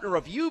auto partner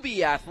of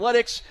UB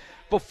Athletics.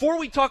 Before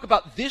we talk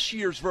about this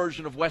year's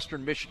version of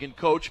Western Michigan,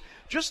 Coach,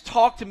 just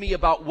talk to me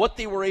about what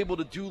they were able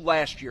to do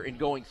last year in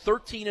going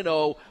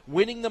 13-0,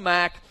 winning the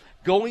MAC,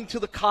 going to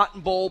the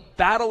Cotton Bowl,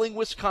 battling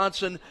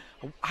Wisconsin,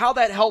 how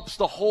that helps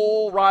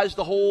rise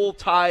the whole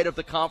tide of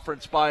the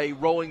conference by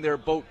rowing their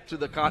boat to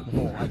the Cotton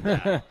Bowl like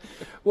that.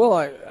 Well,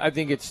 I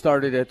think it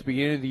started at the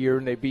beginning of the year,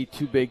 and they beat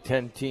 2 Big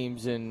Ten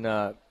teams in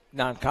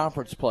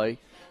non-conference play.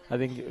 I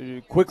think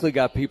it quickly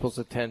got people's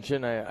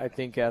attention. I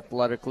think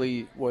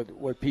athletically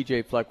what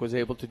P.J. Fleck was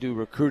able to do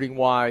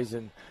recruiting-wise,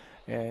 and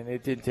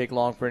it didn't take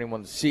long for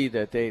anyone to see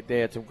that they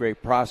had some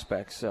great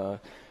prospects.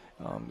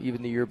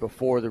 Even the year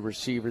before, the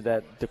receiver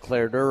that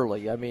declared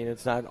early. I mean,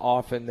 it's not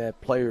often that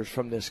players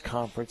from this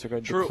conference are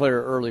going to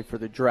declare early for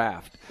the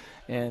draft.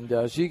 And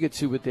so you could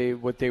see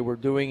what they were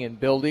doing and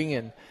building,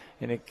 and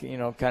it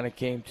kind of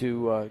came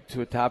to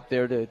a top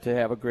there to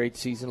have a great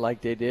season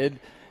like they did.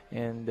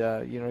 And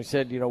he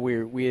said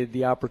we had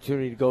the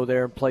opportunity to go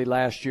there and play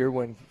last year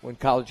when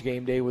College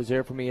Game Day was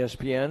there from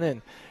ESPN,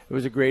 and it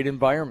was a great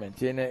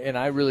environment. And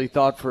I really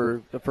thought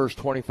for the first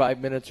 25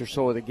 minutes or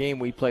so of the game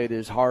we played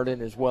as hard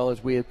and as well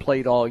as we had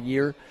played all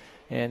year,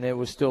 and it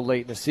was still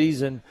late in the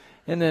season.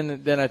 And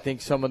then I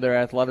think some of their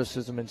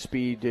athleticism and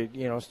speed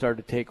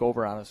started to take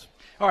over on us.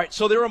 All right,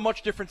 so they're a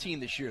much different team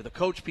this year. The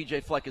coach,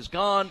 P.J. Fleck, is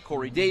gone.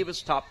 Corey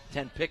Davis, top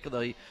 10 pick of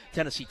the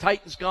Tennessee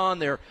Titans, gone.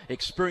 Their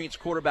experienced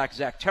quarterback,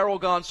 Zach Terrell,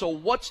 gone. So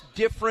what's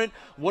different?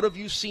 What have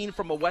you seen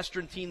from a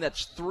Western team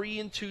that's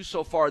 3-2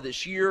 so far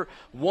this year,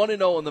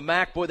 1-0 in the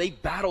MAC? Boy, they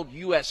battled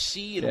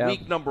USC in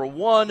week number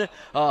 1,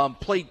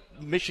 played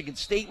Michigan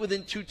State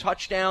within 2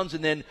 touchdowns,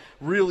 and then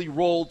really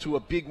rolled to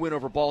a big win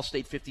over Ball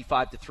State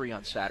 55-3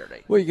 on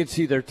Saturday. Well, you can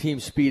see their team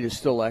speed is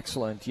still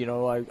excellent.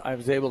 I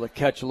was able to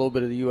catch a little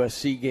bit of the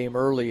USC game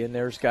early, and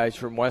there's guys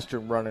from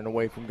Western running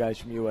away from guys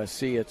from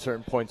USC at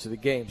certain points of the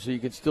game. So you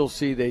can still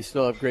see they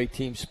still have great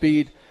team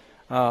speed.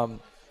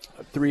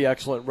 3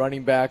 excellent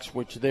running backs,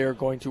 which they're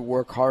going to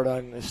work hard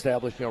on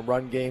establishing a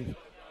run game,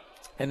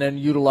 and then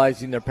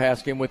utilizing their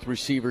pass game with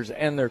receivers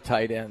and their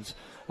tight ends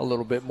a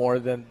little bit more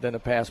than a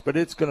pass. But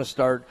it's going to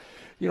start,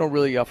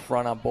 really up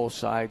front on both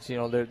sides.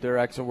 They're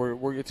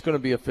excellent. It's going to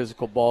be a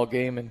physical ball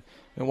game, and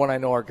what I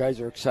know, our guys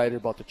are excited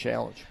about the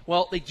challenge.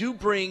 Well, they do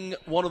bring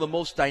one of the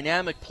most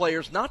dynamic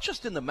players, not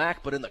just in the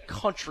MAC, but in the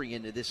country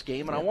into this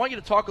game. And I want you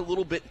to talk a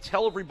little bit and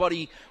tell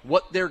everybody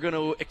what they're going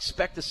to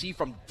expect to see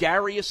from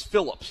Darius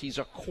Phillips. He's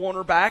a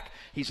cornerback.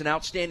 He's an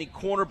outstanding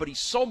corner, but he's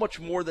so much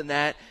more than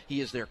that.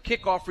 He is their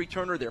kickoff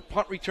returner, their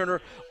punt returner.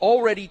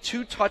 Already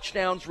 2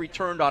 touchdowns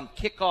returned on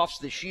kickoffs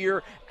this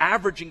year,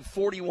 averaging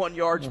 41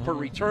 yards per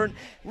return.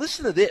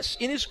 Listen to this.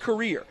 In his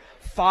career,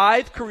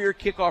 5 career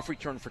kickoff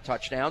returns for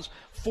touchdowns,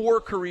 4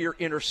 career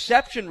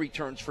interception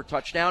returns for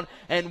touchdown,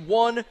 and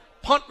 1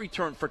 punt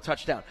return for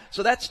touchdown.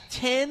 So that's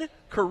 10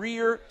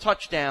 career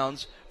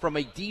touchdowns from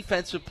a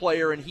defensive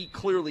player, and he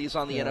clearly is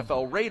on the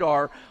NFL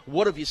radar.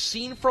 What have you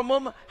seen from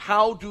him?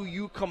 How do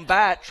you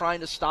combat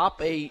trying to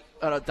stop a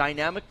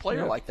dynamic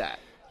player like that?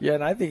 Yeah,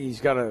 and I think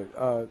he's got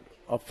a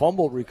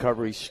fumble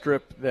recovery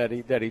strip that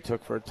he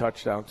took for a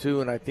touchdown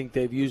too, and I think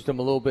they've used him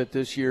a little bit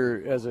this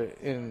year as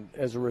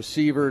a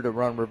receiver to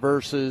run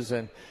reverses.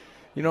 And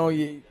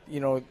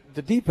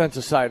the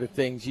defensive side of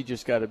things, you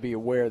just got to be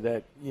aware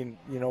that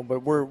but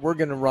we're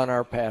going to run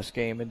our pass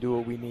game and do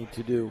what we need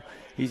to do.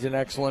 He's an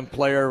excellent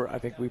player. I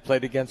think we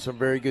played against some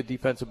very good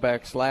defensive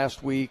backs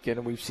last week,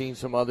 and we've seen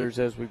some others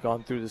as we've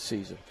gone through the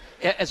season.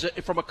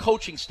 From a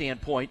coaching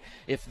standpoint,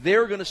 if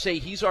they're going to say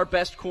he's our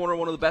best corner,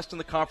 one of the best in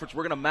the conference,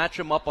 we're going to match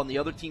him up on the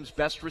other team's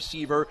best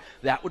receiver,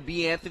 that would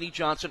be Anthony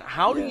Johnson.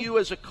 How do you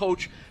as a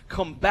coach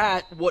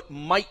combat what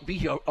might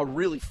be a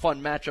really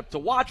fun matchup to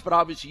watch, but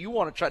obviously you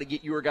want to try to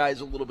get your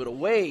guys a little bit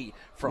away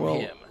from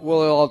him?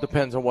 Well, it all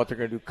depends on what they're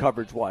going to do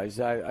coverage-wise.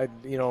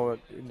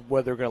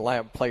 Whether they're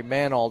going to play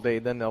man all day,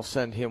 then they'll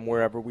send him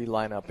wherever we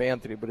line up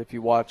Anthony. But if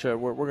you watch,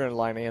 we're going to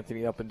line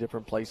Anthony up in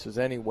different places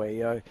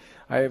anyway.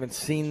 I haven't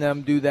seen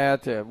them do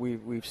that.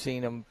 We've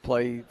seen him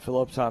play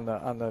Phillips on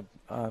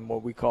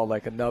what we call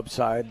like a nub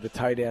side, the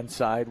tight end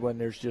side, when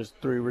there's just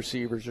 3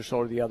 receivers or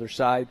so to the other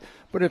side.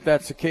 But if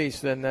that's the case,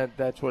 then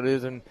that's what it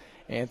is, and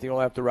Anthony will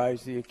have to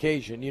rise to the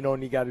occasion,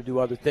 and you got to do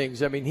other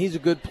things. I mean, he's a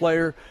good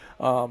player.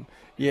 The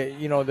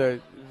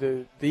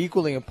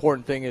equally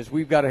important thing is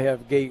we've got to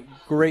have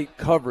great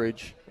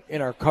coverage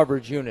in our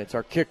coverage units,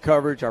 our kick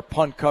coverage, our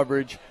punt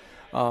coverage.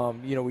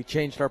 We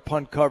changed our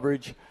punt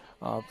coverage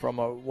from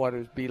what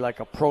would be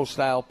like a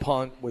pro-style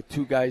punt with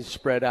 2 guys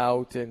spread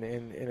out and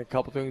a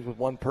couple things with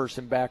 1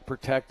 person back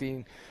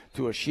protecting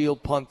to a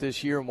shield punt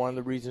this year. And one of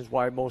the reasons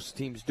why most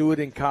teams do it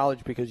in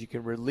college, because you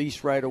can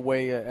release right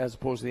away as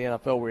opposed to the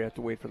NFL where you have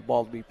to wait for the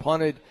ball to be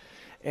punted,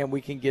 and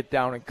we can get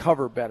down and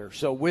cover better.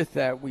 So with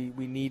that, we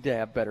need to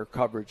have better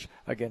coverage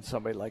against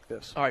somebody like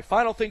this. All right,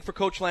 final thing for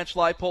Coach Lance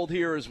Leipold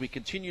here as we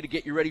continue to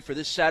get you ready for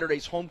this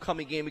Saturday's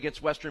homecoming game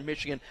against Western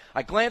Michigan.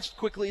 I glanced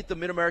quickly at the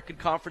Mid-American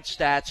Conference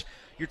stats.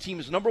 Your team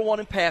is number 1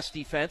 in pass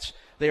defense.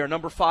 They are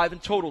number 5 in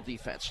total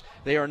defense.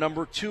 They are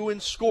number 2 in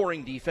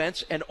scoring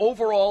defense, and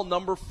overall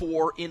number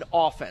 4 in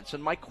offense.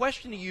 And my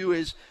question to you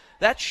is,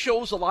 that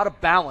shows a lot of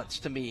balance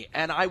to me,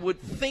 and I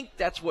would think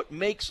that's what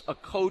makes a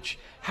coach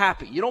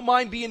happy. You don't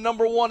mind being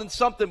number one in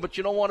something, but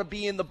you don't want to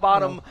be in the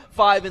bottom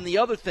five in the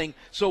other thing.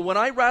 So when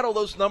I rattle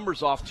those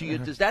numbers off to you,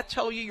 does that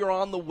tell you you're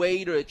on the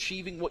way to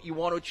achieving what you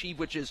want to achieve,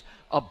 which is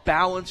a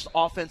balanced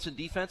offense and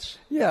defense?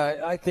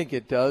 Yeah, I think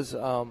it does.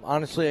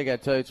 Honestly, I got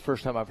to tell you, it's the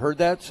first time I've heard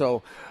that,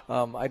 so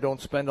I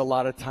don't spend a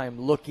lot of time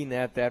looking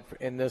at that,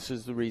 and this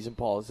is the reason,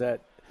 Paul, is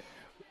that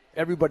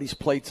everybody's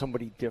played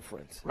somebody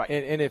different. Right.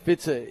 And if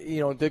it's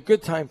the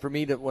good time for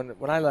me to, when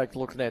I like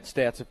looking at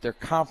stats, if they're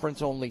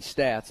conference-only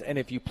stats, and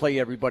if you play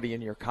everybody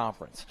in your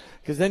conference,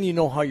 because then you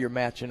know how you're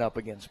matching up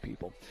against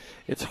people.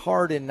 It's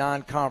hard in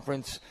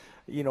non-conference,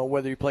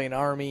 whether you play an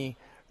Army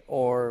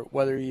or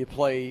whether you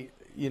play,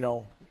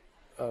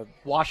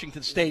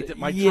 Washington State that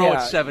might throw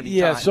it 70 times.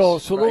 Yeah, so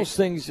those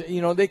things,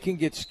 they can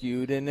get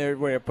skewed in there.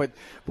 But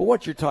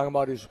what you're talking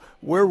about is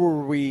where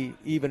were we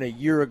even a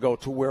year ago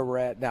to where we're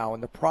at now,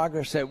 and the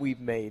progress that we've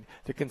made,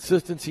 the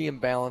consistency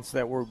and balance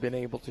that we've been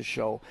able to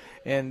show.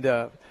 And,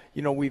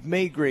 we've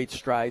made great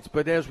strides,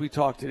 but as we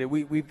talked today,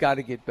 we've got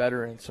to get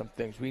better in some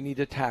things. We need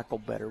to tackle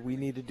better. We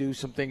need to do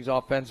some things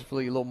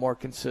offensively a little more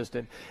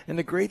consistent. And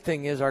the great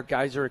thing is our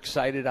guys are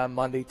excited on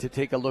Monday to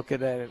take a look at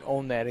that and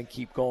own that and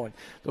keep going.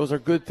 Those are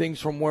good things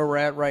from where we're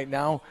at right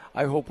now.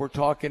 I hope we're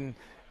talking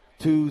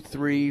 2,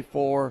 3,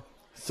 4,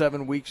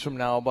 7 weeks from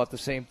now about the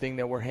same thing,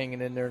 that we're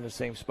hanging in there in the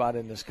same spot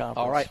in this conference.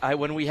 All right.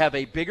 When we have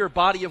a bigger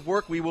body of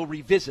work, we will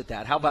revisit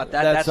that. How about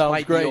that? That sounds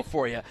my great. deal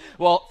for you.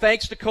 Well,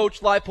 thanks to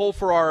Coach Leipold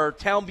for our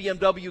Town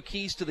BMW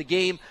keys to the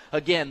game.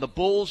 Again, the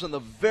Bulls and the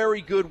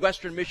very good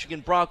Western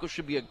Michigan Broncos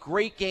should be a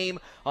great game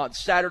on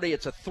Saturday.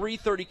 It's a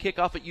 3:30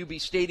 kickoff at UB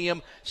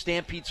Stadium.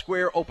 Stampede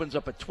Square opens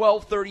up at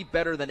 12:30.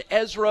 Better than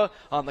Ezra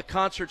on the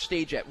concert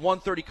stage at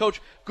 1:30.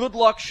 Coach, good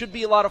luck. Should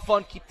be a lot of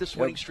fun. Keep this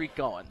winning streak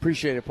going.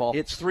 Appreciate it, Paul.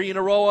 It's 3 in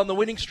a row on the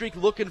winning streak,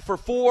 looking for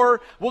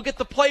 4. We'll get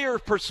the player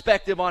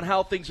perspective on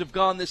how things have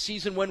gone this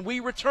season when we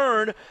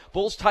return.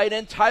 Bulls tight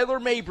end Tyler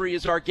Mabry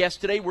is our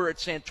guest today. We're at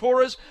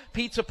Santora's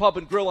Pizza Pub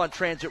and Grill on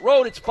Transit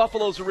Road. It's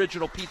Buffalo's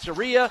original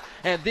pizzeria,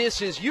 and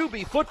this is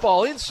UB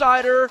Football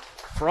Insider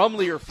from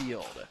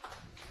Learfield.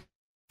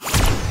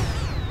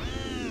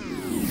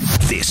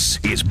 This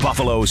is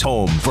Buffalo's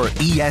home for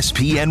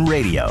ESPN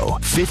Radio,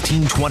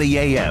 1520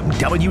 AM,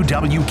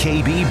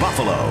 WWKB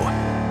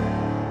Buffalo.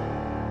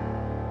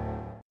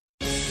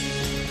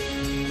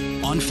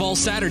 On fall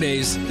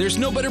Saturdays, there's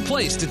no better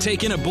place to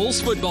take in a Bulls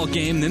football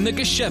game than the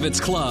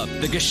Geshevitz Club.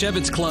 The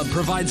Geshevitz Club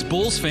provides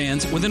Bulls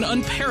fans with an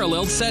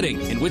unparalleled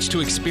setting in which to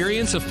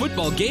experience a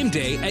football game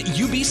day at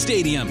UB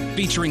Stadium,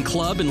 featuring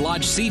club and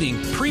lodge seating,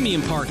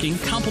 premium parking,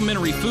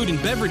 complimentary food and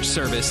beverage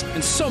service,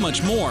 and so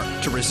much more.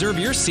 To reserve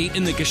your seat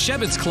in the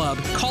Geshevitz Club,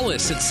 call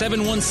us at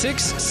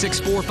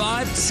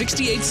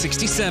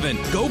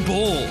 716-645-6867. Go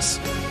Bulls!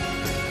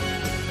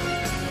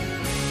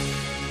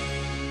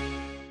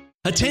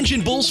 Attention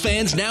Bulls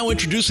fans, now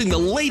introducing the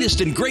latest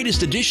and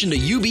greatest addition to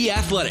UB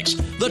Athletics,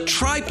 the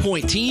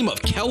Tri-Point team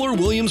of Keller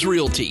Williams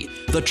Realty.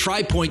 The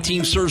Tri-Point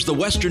team serves the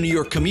Western New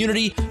York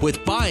community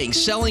with buying,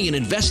 selling, and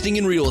investing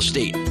in real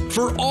estate.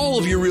 For all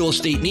of your real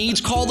estate needs,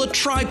 call the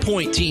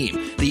Tri-Point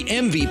team, the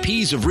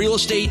MVPs of real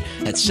estate,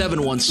 at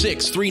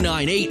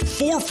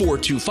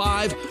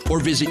 716-398-4425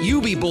 or visit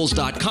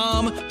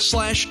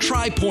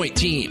ubbulls.com/Tri-Point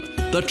team.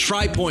 The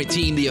Tri-Point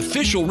team, the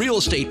official real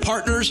estate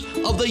partners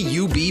of the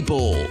UB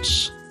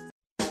Bulls.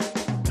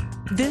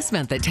 This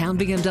month at Town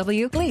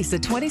BMW, lease a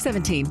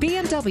 2017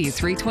 BMW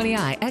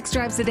 320i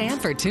xDrive sedan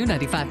for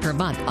 $295 per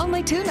month.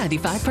 Only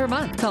 $295 per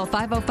month. Call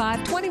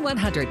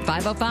 505-2100,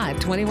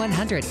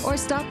 505-2100, or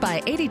stop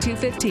by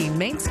 8215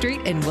 Main Street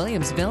in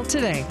Williamsville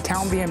today.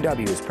 Town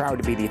BMW is proud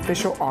to be the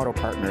official auto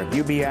partner of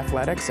UB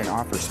Athletics and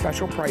offers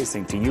special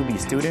pricing to UB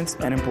students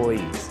and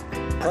employees.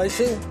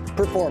 Pricing,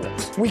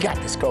 performance. We got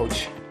this,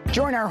 Coach.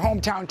 Join our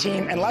hometown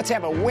team and let's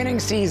have a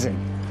winning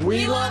season.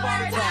 We love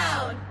our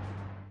town.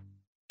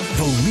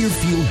 The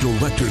Learfield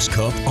Directors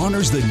Cup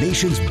honors the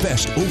nation's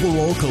best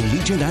overall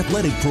collegiate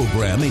athletic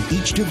program in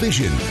each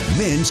division,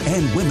 men's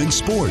and women's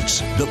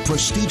sports. The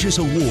prestigious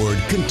award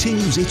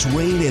continues its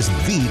reign as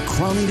the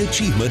crowning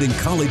achievement in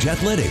college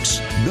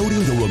athletics,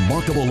 noting the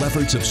remarkable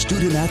efforts of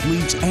student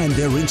athletes and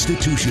their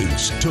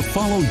institutions. To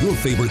follow your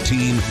favorite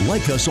team,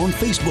 like us on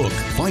Facebook.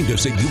 Find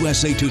us at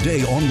USA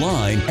Today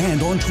online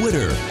and on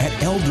Twitter at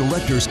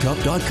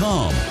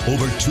ldirectorscup.com.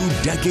 Over 2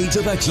 decades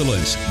of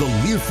excellence, the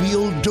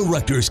Learfield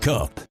Directors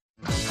Cup.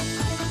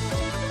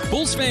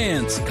 Bulls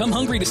fans, come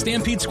hungry to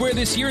Stampede Square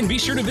this year and be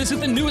sure to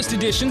visit the newest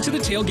addition to the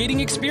tailgating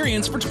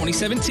experience for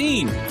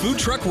 2017. Food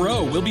Truck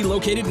Row will be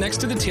located next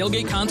to the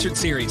Tailgate Concert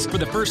Series for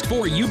the first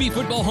 4 UB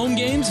football home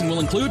games and will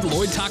include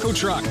Lloyd Taco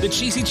Truck, the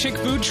Cheesy Chick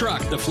Food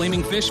Truck, the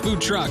Flaming Fish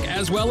Food Truck,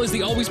 as well as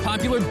the always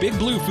popular Big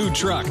Blue Food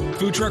Truck.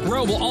 Food Truck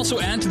Row will also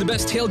add to the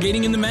best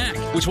tailgating in the MAC,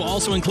 which will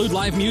also include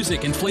live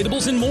music,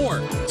 inflatables, and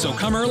more. So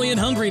come early and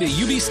hungry to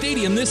UB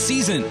Stadium this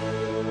season.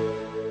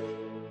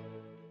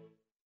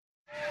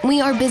 We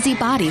are busy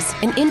bodies,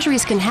 and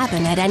injuries can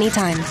happen at any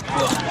time.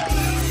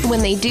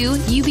 when they do,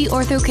 UB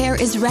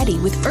OrthoCare is ready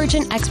with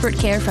urgent expert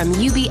care from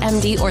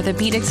UBMD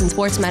Orthopedics and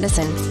Sports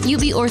Medicine.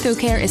 UB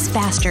OrthoCare is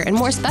faster and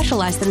more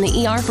specialized than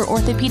the ER for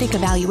orthopedic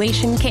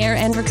evaluation, care,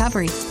 and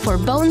recovery. For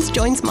bones,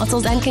 joints,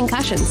 muscles, and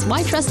concussions,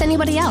 why trust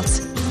anybody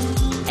else?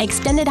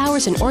 Extended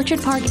hours in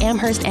Orchard Park,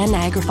 Amherst, and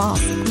Niagara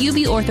Falls.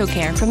 UB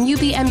OrthoCare from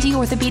UBMD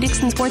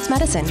Orthopedics and Sports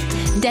Medicine.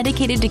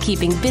 Dedicated to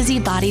keeping busy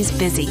bodies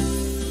busy.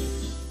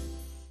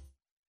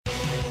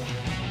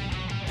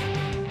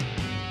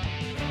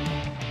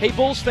 Hey,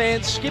 Bulls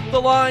fans, skip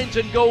the lines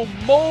and go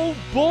Mo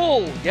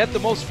Bull. Get the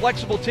most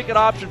flexible ticket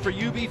option for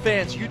UB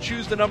fans. You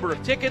choose the number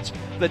of tickets,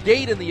 the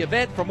date, and the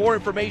event. For more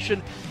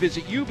information,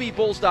 visit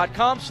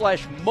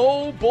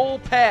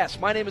ubbulls.com/MoBullPass.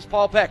 My name is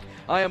Paul Peck.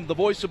 I am the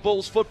voice of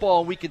Bulls football,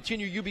 and we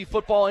continue UB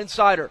Football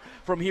Insider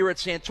from here at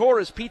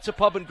Santora's Pizza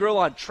Pub and Grill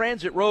on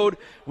Transit Road.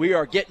 We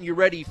are getting you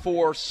ready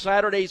for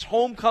Saturday's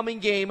homecoming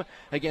game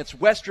against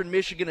Western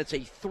Michigan. It's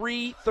a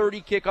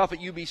 3:30 kickoff at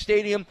UB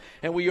Stadium,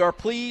 and we are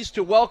pleased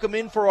to welcome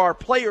in for our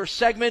player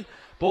segment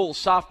Bulls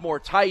sophomore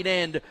tight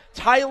end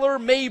Tyler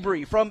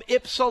Mabry from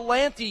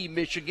Ypsilanti,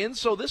 Michigan.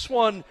 So this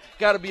one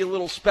got to be a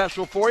little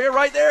special for you.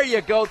 Right there you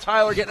go,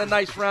 Tyler, getting a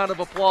nice round of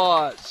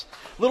applause.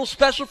 Little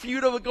special for you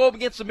to go up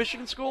against a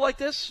Michigan school like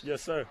this?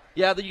 Yes, sir.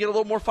 Yeah, that you get a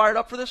little more fired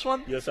up for this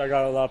one? Yes, I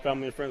got a lot of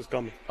family and friends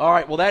coming. All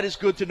right, well, that is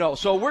good to know.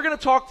 So we're going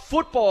to talk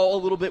football a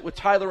little bit with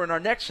Tyler in our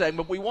next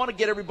segment. We want to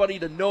get everybody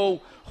to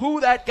know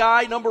who that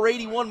guy, number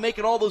 81,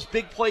 making all those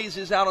big plays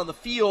is out on the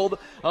field.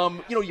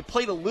 You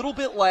played a little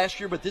bit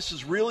last year, but this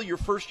is really your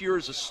first year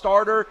as a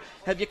starter.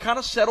 Have you kind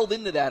of settled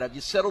into that? Have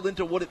you settled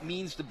into what it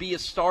means to be a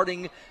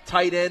starting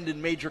tight end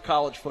in major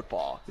college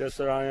football? Yes,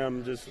 sir, I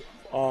am. Just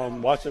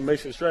watching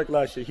Mason Streck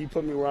last year, he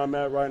put me where I'm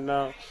at right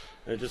now,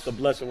 and just a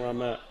blessing where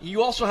I'm at.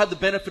 You also had the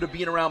benefit of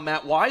being around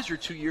Matt Weiser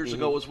 2 years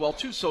ago as well,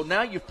 too. So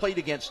now you played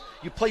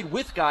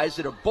with guys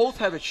that both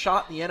have a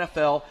shot in the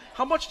NFL.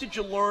 How much did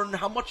you learn?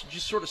 How much did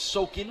you sort of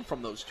soak in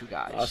from those two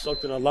guys? I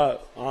soaked in a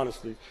lot,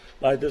 honestly.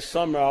 Like this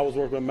summer, I was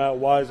working with Matt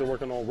Weiser,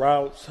 working on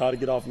routes, how to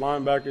get off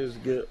linebackers,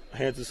 get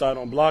hands inside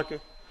on blocking.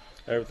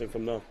 Everything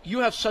from them.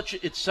 You have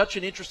it's such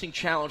an interesting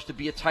challenge to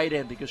be a tight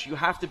end because you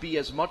have to be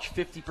as much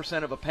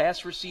 50% of a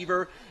pass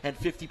receiver and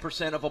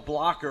 50% of a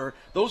blocker.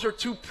 Those are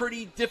two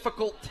pretty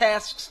difficult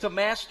tasks to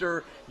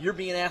master. You're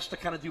being asked to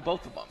kind of do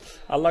both of them.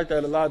 I like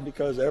that a lot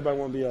because everybody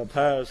want to be a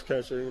pass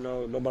catcher.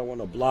 Nobody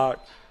want to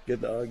block,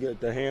 get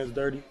the hands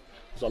dirty.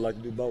 So I like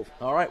to do both.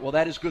 All right, well,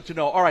 that is good to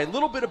know. All right, a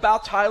little bit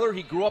about Tyler.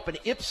 He grew up in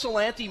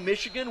Ypsilanti,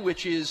 Michigan,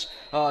 which is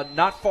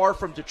not far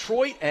from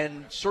Detroit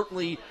and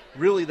certainly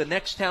really the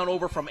next town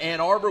over from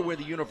Ann Arbor where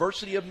the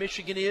University of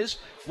Michigan is.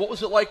 What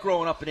was it like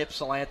growing up in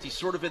Ypsilanti,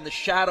 sort of in the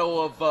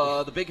shadow of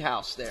the big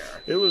house there?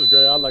 It was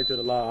great. I liked it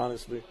a lot,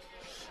 honestly.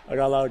 I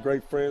got a lot of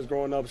great friends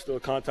growing up, still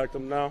contact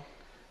them now.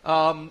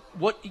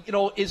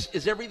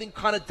 Is everything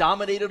kind of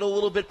dominated a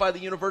little bit by the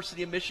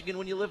University of Michigan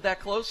when you live that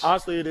close?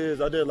 Honestly, it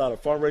is. I did a lot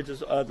of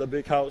fundraisers at the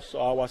big house, so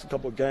I watched a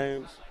couple of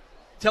games.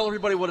 Tell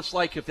everybody what it's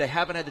like if they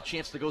haven't had the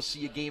chance to go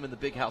see a game in the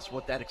big house,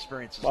 what that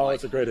experience is like. Oh,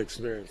 it's a great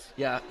experience.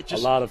 Yeah, it's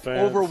just a lot of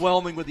fans.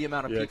 Overwhelming with the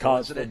amount of people,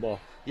 college isn't football.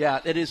 It?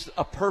 Yeah, it is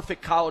a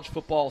perfect college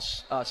football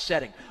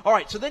setting. All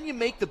right, so then you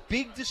make the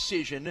big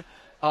decision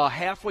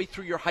halfway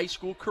through your high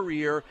school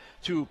career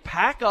to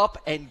pack up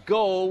and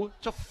go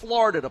to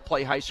Florida to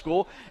play high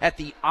school at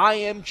the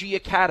IMG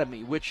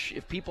Academy, which,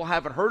 if people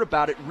haven't heard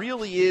about it,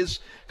 really is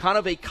kind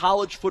of a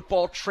college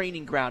football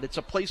training ground. It's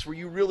a place where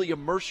you really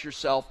immerse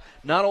yourself,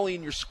 not only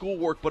in your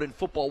schoolwork but in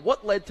football.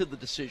 What led to the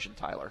decision,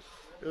 Tyler?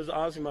 It was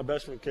honestly my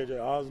best friend, KJ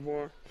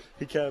Osborne.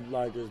 He kept,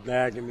 just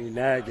nagging me.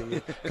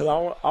 Because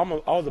I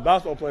was a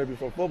basketball player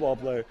before a football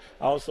player.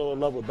 I was so in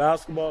love with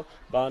basketball,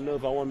 but I knew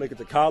if I want to make it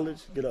to college,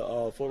 get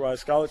a full-ride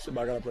scholarship,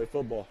 I got to play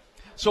football.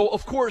 So,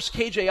 of course,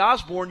 KJ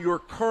Osborne, your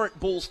current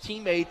Bulls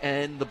teammate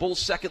and the Bulls'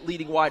 second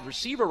leading wide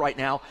receiver right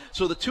now.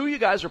 So the two of you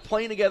guys are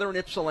playing together in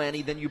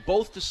Ypsilanti. Then you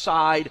both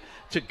decide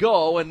to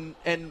go, and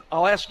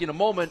I'll ask you in a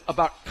moment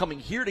about coming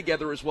here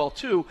together as well,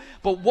 too.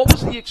 But what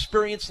was the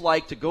experience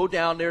like to go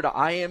down there to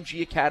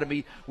IMG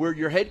Academy, where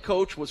your head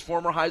coach was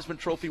former Heisman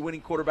Trophy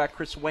winning quarterback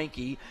Chris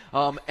Weinke,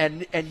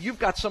 and you've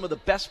got some of the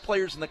best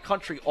players in the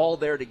country all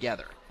there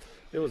together?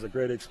 It was a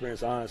great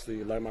experience,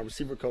 honestly. Like my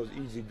receiver coach,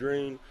 Easy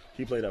Green,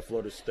 he played at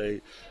Florida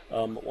State.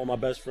 One of my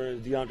best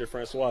friends, DeAndre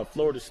Francois, at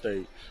Florida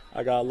State.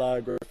 I got a lot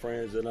of great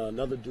friends. And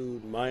another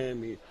dude,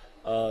 Miami,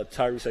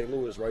 Tyree St.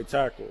 Louis, right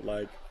tackle.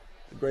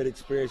 Great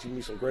experience. You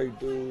meet some great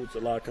dudes,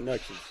 a lot of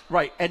connections.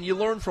 Right, and you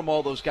learn from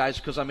all those guys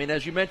because,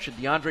 as you mentioned,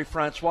 DeAndre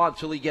Francois,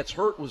 until he gets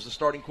hurt, was the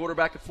starting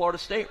quarterback at Florida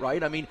State,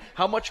 right?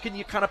 How much can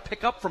you kind of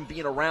pick up from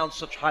being around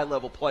such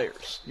high-level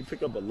players? You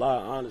pick up a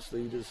lot,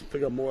 honestly. You just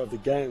pick up more of the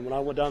game. When I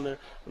went down there,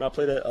 when I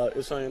played at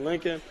Ypsilanti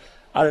Lincoln,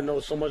 I didn't know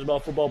so much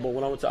about football, but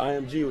when I went to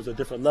IMG, it was a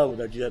different level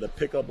that you had to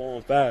pick up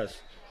on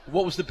fast.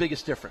 What was the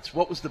biggest difference?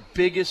 What was the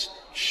biggest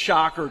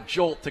shock or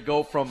jolt to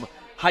go from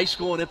high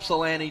school in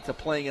Ypsilanti to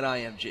playing at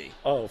IMG?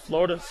 Oh,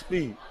 Florida,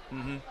 speed.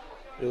 Mm-hmm.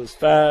 It was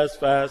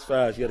fast. You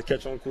had to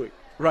catch on quick.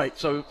 Right.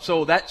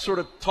 So that sort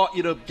of taught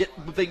you to get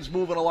things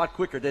moving a lot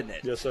quicker, didn't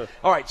it? Yes, sir.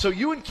 All right. So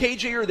you and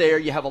KJ are there.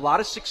 You have a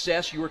lot of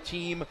success. Your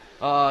team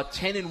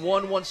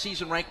 10-1 one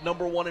season, ranked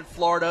number 1 in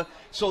Florida.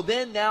 So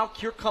then now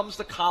here comes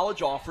the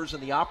college offers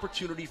and the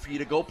opportunity for you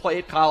to go play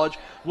at college.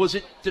 Was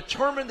it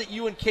determined that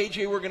you and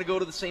KJ were going to go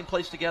to the same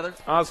place together?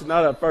 Honestly,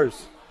 not at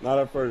first. Not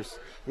at first.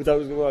 We thought we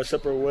was going to go our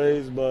separate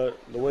ways, but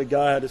the way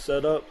God had it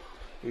set up,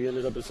 we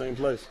ended up in the same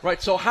place.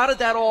 Right. So how did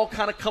that all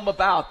kind of come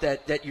about,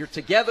 that you're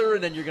together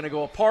and then you're going to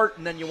go apart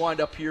and then you wind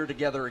up here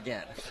together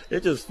again?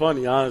 It's just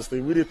funny,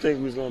 honestly. We didn't think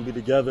we was going to be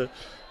together,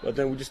 but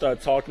then we just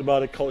started talking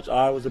about it. Coach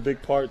I was a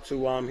big part, too,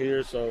 while I'm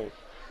here, so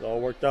it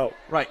all worked out.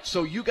 Right.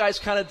 So you guys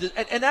kind of did,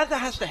 and that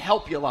has to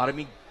help you a lot. I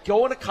mean,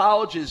 going to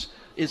college is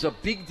a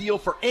big deal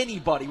for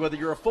anybody, whether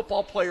you're a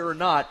football player or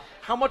not.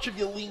 How much have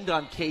you leaned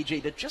on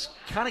KJ to just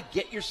kind of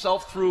get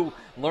yourself through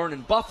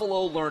learning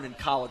Buffalo, learning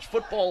college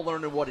football,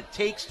 learning what it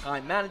takes,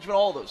 time management,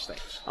 all those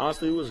things?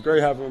 Honestly, it was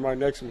great having him right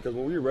next to me because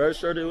when we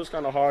redshirted, it was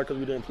kind of hard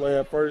because we didn't play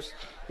at first,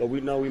 but we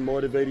know we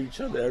motivate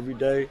each other every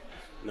day.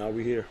 Now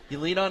we're here. You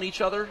lean on each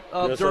other,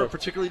 yes,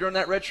 particularly during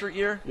that redshirt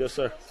year? Yes,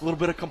 sir. A little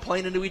bit of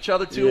complaining to each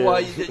other, too, yeah. Why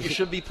you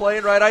should be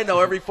playing, right? I know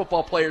every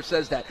football player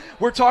says that.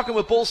 We're talking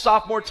with Bulls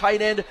sophomore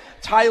tight end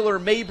Tyler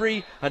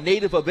Mabry, a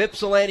native of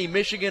Ypsilanti,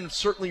 Michigan,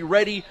 certainly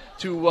ready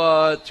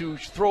to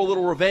throw a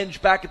little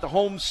revenge back at the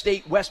home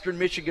state Western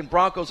Michigan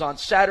Broncos on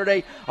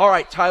Saturday. All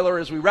right, Tyler,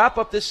 as we wrap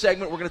up this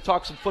segment, we're going to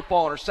talk some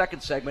football in our second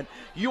segment.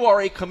 You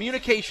are a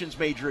communications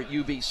major at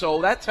UB,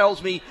 so that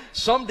tells me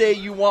someday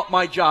you want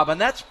my job,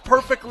 and that's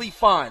perfectly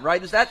fine,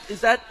 right? Is that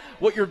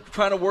what you're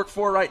trying to work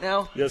for right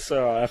now? Yes,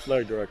 sir.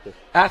 Athletic director.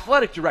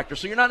 Athletic director.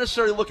 So you're not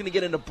necessarily looking to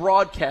get into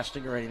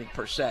broadcasting or anything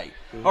per se.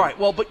 Mm-hmm. All right.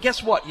 Well, but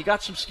guess what? You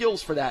got some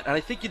skills for that, and I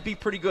think you'd be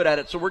pretty good at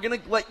it. So we're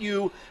going to let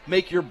you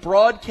make your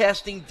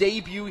broadcasting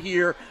debut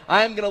here.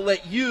 I am going to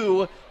let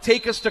you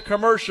take us to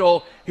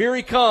commercial. Here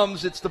he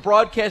comes. It's the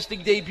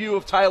broadcasting debut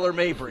of Tyler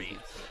Mabry.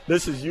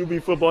 This is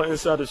UB Football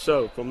Insider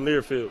Show from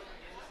Learfield.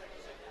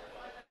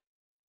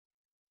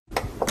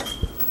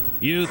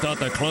 You thought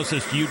the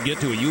closest you'd get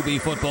to a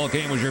UB football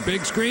game was your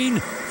big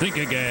screen? Think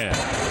again.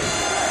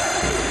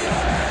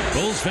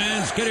 Bulls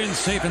fans, get in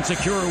safe and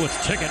secure with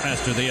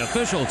Ticketmaster, the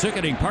official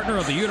ticketing partner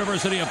of the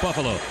University of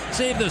Buffalo.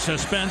 Save the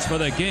suspense for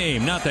the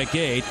game, not the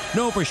gate.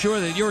 Know for sure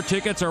that your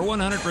tickets are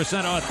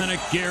 100% authentic,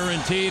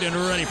 guaranteed, and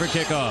ready for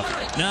kickoff.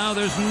 Now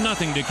there's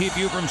nothing to keep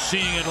you from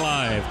seeing it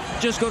live.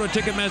 Just go to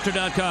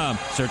Ticketmaster.com,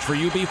 search for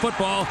UB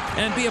football,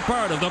 and be a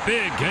part of the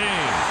big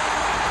game.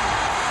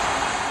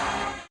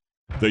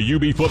 The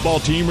UB football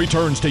team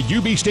returns to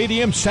UB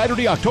Stadium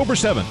Saturday, October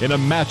 7th in a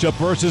matchup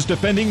versus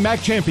defending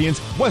MAC champions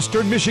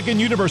Western Michigan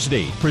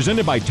University,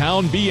 presented by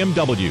Town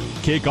BMW.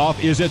 Kickoff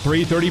is at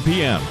 3:30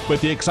 p.m., but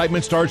the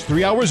excitement starts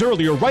 3 hours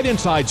earlier right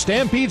inside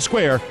Stampede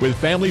Square with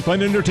family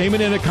fun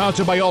entertainment and a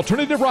concert by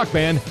alternative rock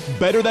band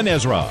Better Than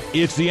Ezra.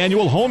 It's the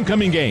annual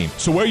homecoming game,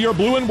 so wear your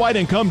blue and white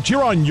and come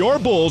cheer on your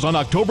Bulls on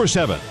October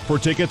 7th. For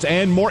tickets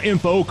and more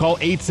info, call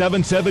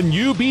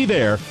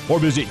 877-UB-THERE or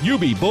visit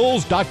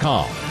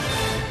ubbulls.com.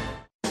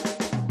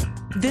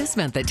 This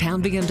month at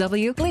Town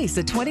BMW, lease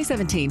a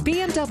 2017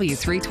 BMW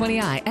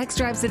 320i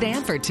X-Drive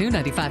sedan for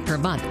 $295 per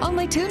month.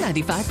 Only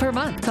 $295 per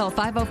month. Call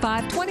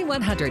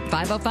 505-2100,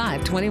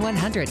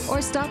 505-2100,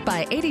 or stop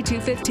by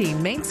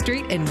 8215 Main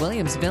Street in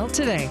Williamsville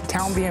today.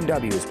 Town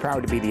BMW is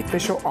proud to be the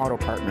official auto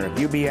partner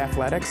of UB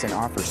Athletics and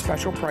offers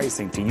special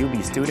pricing to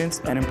UB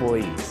students and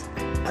employees.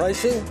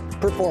 Pricing,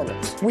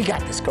 performance. We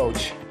got this,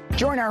 Coach.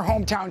 Join our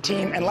hometown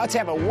team and let's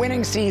have a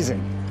winning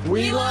season.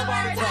 We love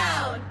our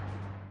town.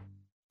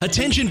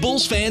 Attention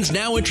Bulls fans,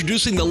 now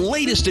introducing the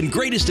latest and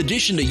greatest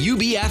addition to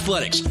UB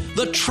Athletics,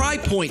 the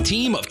Tri-Point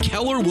team of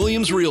Keller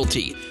Williams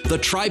Realty. The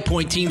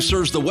Tri-Point team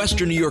serves the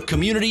Western New York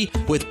community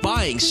with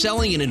buying,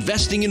 selling, and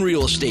investing in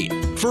real estate.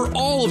 For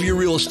all of your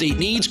real estate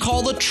needs,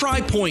 call the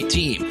Tri-Point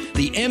team,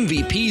 the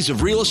MVPs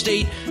of real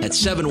estate, at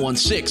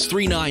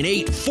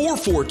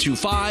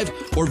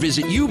 716-398-4425 or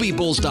visit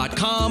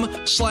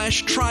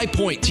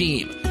ubbulls.com/Tri-Point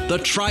team. The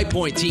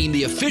Tri-Point team,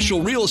 the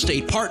official real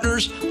estate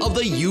partners of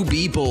the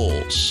UB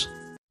Bulls.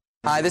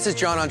 Hi, this is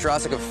John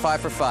Ondrasik of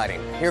Five for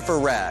Fighting, here for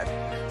RAD,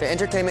 the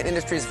entertainment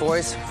industry's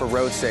voice for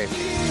road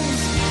safety.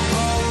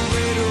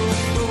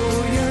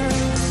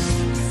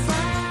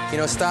 You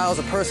know, style is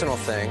a personal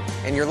thing,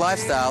 and your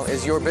lifestyle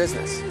is your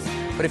business.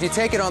 But if you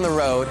take it on the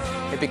road,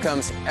 it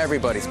becomes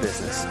everybody's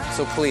business.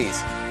 So please,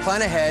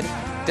 plan ahead,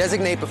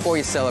 designate before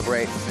you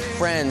celebrate.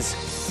 Friends,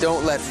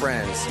 don't let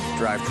friends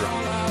drive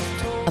drunk.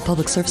 A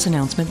public service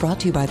announcement brought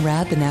to you by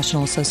RAD, the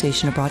National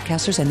Association of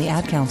Broadcasters, and the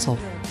Ad Council.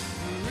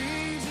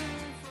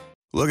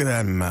 Look at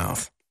that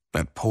mouth.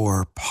 That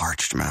poor,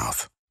 parched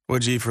mouth.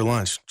 What'd you eat for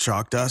lunch?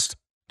 Chalk dust?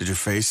 Did your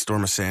face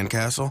storm a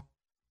sandcastle?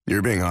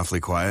 You're being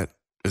awfully quiet.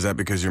 Is that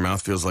because your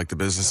mouth feels like the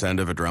business end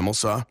of a Dremel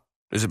saw?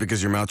 Is it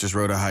because your mouth just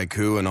wrote a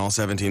haiku and all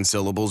 17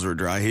 syllables are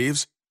dry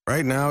heaves?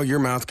 Right now, your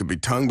mouth could be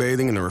tongue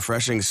bathing in the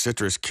refreshing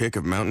citrus kick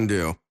of Mountain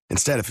Dew.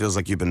 Instead, it feels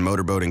like you've been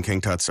motorboating King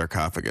Tut's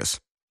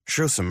sarcophagus.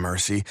 Show some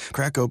mercy.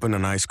 Crack open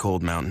an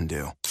ice-cold Mountain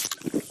Dew.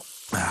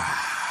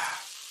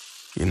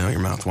 You know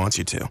your mouth wants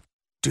you to.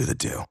 do the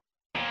do.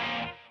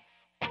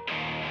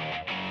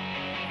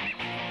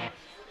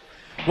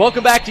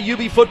 Welcome back to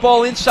UB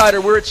Football Insider.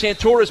 We're at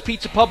Santora's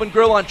Pizza Pub and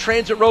Grill on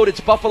Transit Road.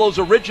 It's Buffalo's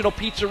original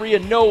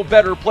pizzeria. No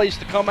better place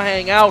to come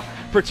hang out,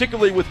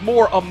 particularly with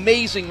more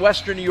amazing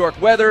Western New York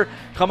weather.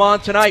 Come on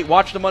tonight.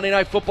 Watch the Monday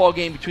Night Football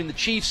game between the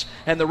Chiefs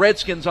and the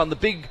Redskins on the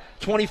big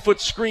 20-foot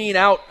screen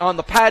out on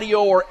the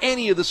patio or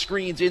any of the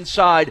screens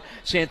inside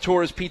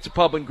Santora's Pizza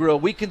Pub and Grill.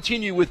 We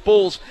continue with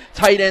Bulls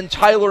tight end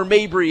Tyler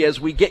Mabry as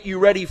we get you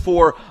ready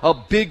for a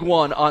big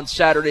one on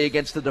Saturday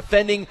against the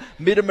defending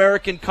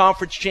Mid-American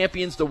Conference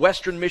champions, the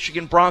Western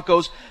Michigan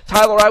Broncos.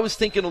 Tyler, I was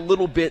thinking a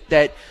little bit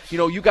that,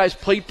 you guys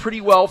played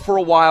pretty well for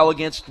a while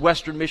against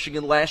Western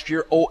Michigan last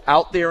year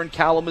out there in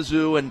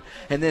Kalamazoo, and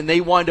then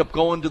they wind up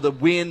going to the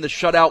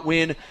shutout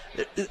win.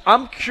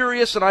 I'm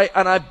curious, and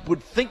I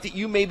would think that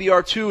you maybe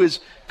are too, is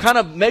kind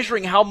of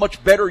measuring how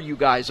much better you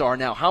guys are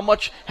now. How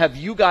much have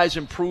you guys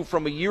improved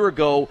from a year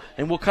ago?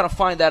 And we'll kind of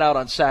find that out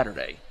on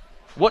Saturday.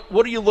 What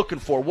are you looking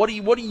for? What do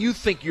you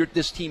think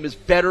this team is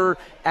better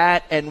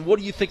at? And what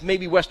do you think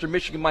maybe Western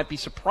Michigan might be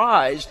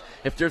surprised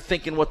if they're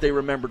thinking what they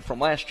remembered from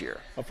last year?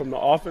 From the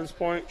offense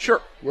point,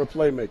 sure, we're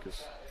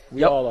playmakers.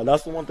 We all are.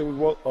 That's the one thing we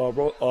wrote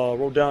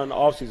down in the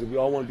offseason. We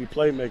all want to be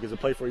playmakers and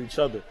play for each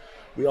other.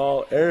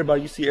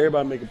 You see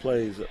everybody making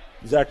plays.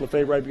 Zach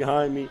LaFave right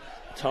behind me,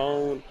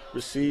 Tone,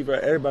 receiver,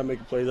 everybody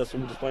making plays. That's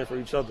what we're just playing for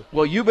each other.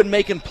 Well, you've been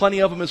making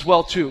plenty of them as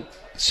well, too.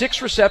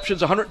 6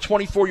 receptions,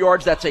 124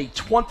 yards. That's a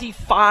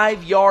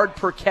 25-yard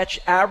per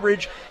catch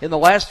average. In the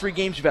last 3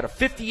 games, you've had a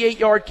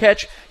 58-yard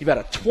catch. You've had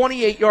a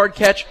 28-yard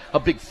catch, a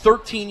big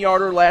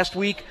 13-yarder last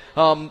week.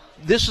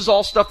 This is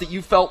all stuff that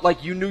you felt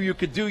like you knew you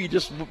could do. You're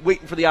just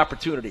waiting for the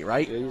opportunity,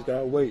 right? Yeah, you just got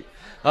to wait.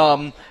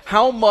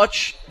 How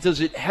much does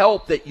it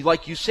help that,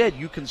 like you said,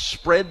 you can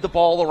spread the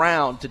ball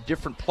around to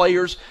different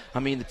players? I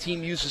mean, the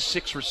team uses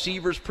 6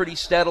 receivers pretty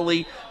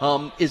steadily.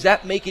 Does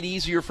that make it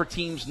easier for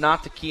teams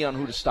not to key on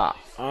who to stop?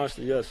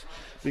 Honestly, yes,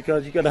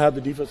 because you got to have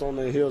the defense on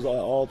their heels at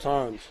all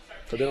times.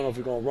 So they don't know if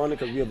we're going to run it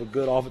because we have a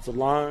good offensive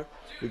line.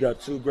 We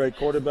got 2 great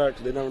quarterbacks.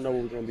 They never know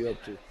what we're going to be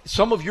up to.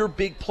 Some of your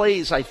big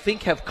plays, I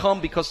think, have come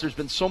because there's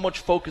been so much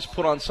focus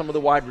put on some of the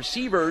wide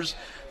receivers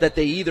that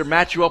they either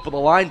match you up with a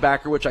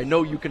linebacker, which I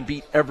know you can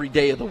beat every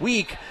day of the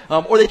week,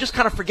 or they just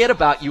kind of forget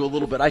about you a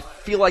little bit. I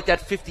feel like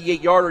that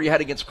 58-yarder you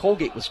had against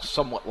Colgate was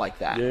somewhat like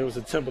that. Yeah, it was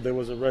a tempo. They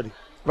wasn't ready.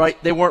 Right,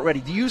 they weren't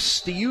ready. Do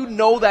you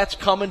know that's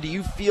coming? Do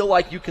you feel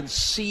like you can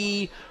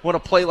see when a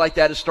play like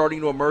that is starting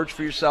to emerge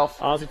for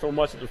yourself? Honestly, from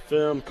watching the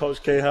film,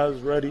 Coach K has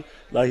it ready.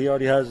 Like, he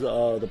already has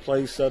the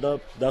plays set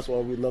up. That's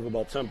what we love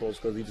about tempos,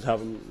 because he just have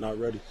them not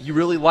ready. You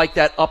really like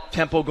that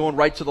up-tempo going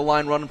right to the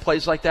line, running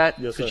plays like that?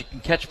 Yes, sir. Because you can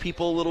catch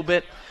people a little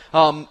bit.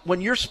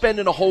 When you're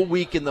spending a whole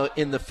week in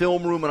the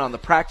film room and on the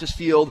practice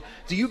field,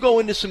 do you go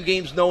into some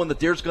games knowing that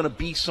there's going to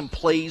be some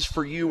plays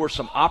for you or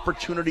some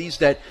opportunities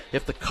that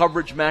if the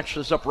coverage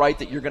matches up right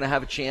that you're going to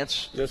have a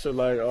chance? Yes, sir.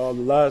 Like the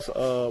last one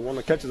of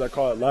the catches I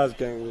caught last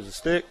game was a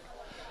stick.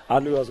 I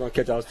knew I was going to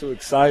catch it. I was too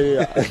excited.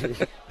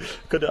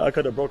 I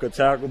could have broke a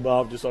tackle, but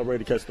I was just all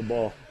ready to catch the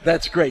ball.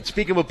 That's great.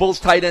 Speaking of Bulls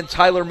tight end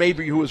Tyler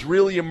Mabry, who has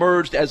really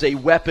emerged as a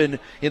weapon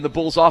in the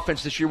Bulls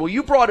offense this year. Well,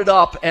 you brought it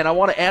up, and I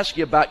want to ask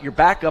you about your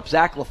backup,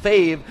 Zach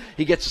LaFave.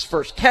 He gets his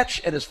first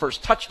catch and his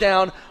first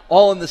touchdown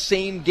all in the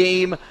same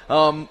game.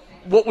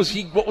 What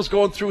was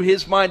going through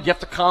his mind? Did you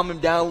have to calm him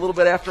down a little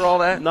bit after all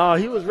that? No,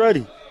 he was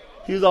ready.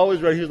 He was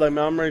always ready. He was like,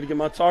 man, I'm ready to get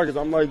my targets.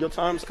 I'm like, your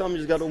time's coming.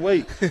 You just got to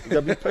wait. You got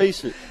to be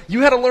patient.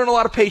 You had to learn a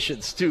lot of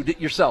patience, too,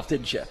 yourself,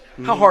 didn't you?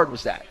 Mm-hmm. How hard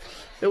was that?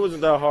 It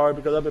wasn't that hard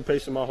because I've been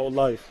patient my whole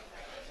life.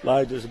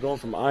 Like, just going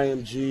from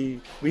IMG.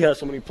 We had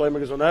so many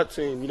playmakers on that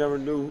team. You never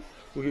knew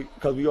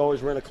because we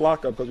always ran the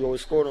clock up because we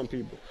always scored on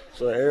people.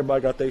 So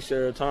everybody got their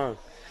share of time.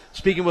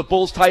 Speaking with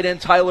Bulls tight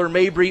end Tyler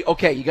Mabry,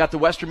 okay, you got the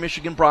Western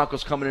Michigan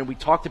Broncos coming in. We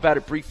talked about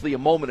it briefly a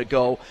moment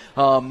ago,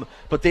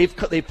 but they've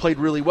played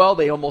really well.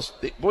 They can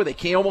almost beat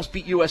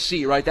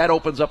USC, right? That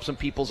opens up some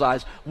people's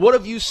eyes. What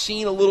have you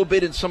seen a little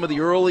bit in some of the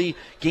early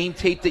game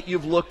tape that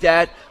you've looked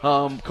at?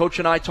 Coach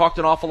and I talked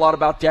an awful lot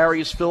about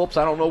Darius Phillips.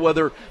 I don't know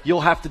whether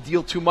you'll have to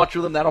deal too much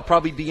with him. That'll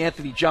probably be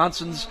Anthony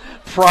Johnson's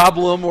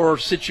problem or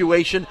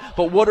situation.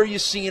 But what are you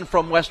seeing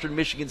from Western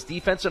Michigan's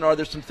defense, and are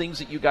there some things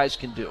that you guys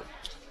can do?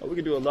 We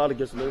can do a lot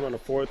against them. They run a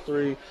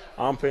 4-3.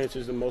 I'm paying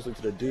attention mostly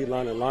to the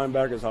D-line and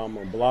linebackers, how I'm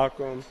going to block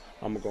them.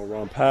 I'm going to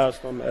run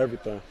past them,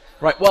 everything.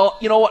 Right. Well,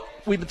 you know what?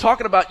 We've been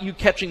talking about you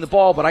catching the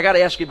ball, but I got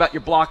to ask you about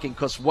your blocking,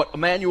 because what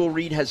Emmanuel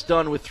Reed has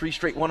done with 3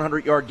 straight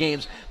 100-yard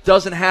games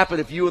doesn't happen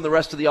if you and the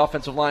rest of the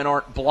offensive line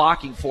aren't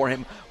blocking for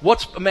him.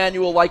 What's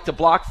Emmanuel like to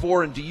block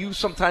for, and do you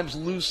sometimes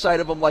lose sight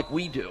of him like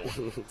we do?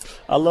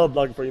 I love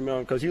blocking for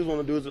Emmanuel because he was one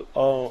of the dudes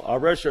I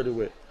redshirted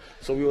with.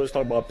 So we always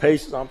talk about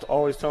patience. I'm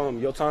always telling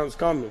him, your time's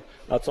coming.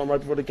 I told him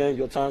right before the game,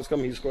 your time's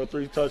coming. He scored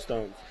 3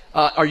 touchdowns.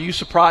 Are you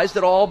surprised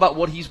at all about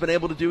what he's been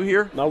able to do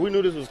here? No, we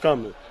knew this was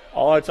coming.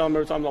 All I tell him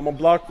every time, I'm going to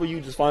block for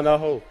you, just find out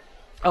who.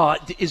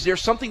 Is there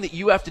something that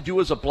you have to do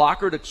as a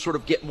blocker to sort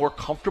of get more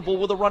comfortable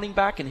with a running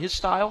back and his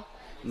style?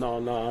 No,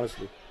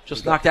 honestly.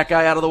 Just knock that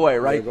guy out of the way,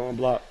 right? Yeah, go and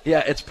block.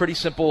 Yeah, it's pretty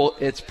simple.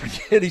 It's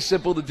pretty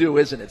simple to do,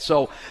 isn't it?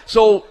 So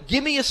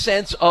give me a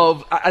sense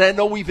of, and I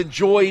know we've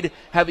enjoyed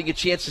having a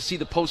chance to see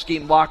the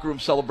post-game locker room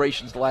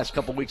celebrations the last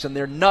couple of weeks, and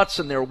they're nuts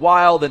and they're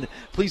wild, and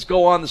please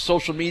go on the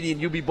social media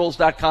and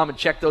UBBulls.com and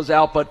check those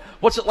out. But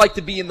what's it like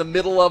to be in the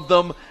middle of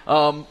them?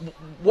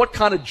 What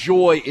kind of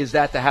joy is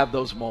that to have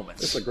those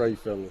moments? It's a great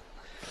feeling.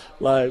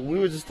 Like, we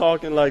were just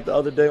talking, like, the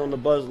other day on the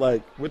bus,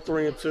 like, we're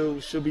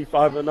 3-2, should be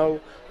 5-0.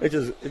 It's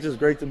just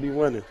great to be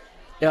winning.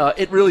 Yeah,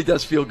 it really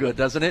does feel good,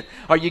 doesn't it?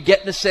 Are you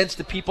getting a sense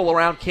to people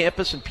around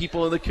campus and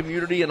people in the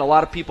community, and a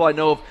lot of people I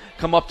know have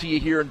come up to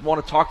you here and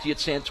want to talk to you at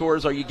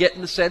Santora's, are you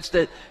getting the sense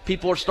that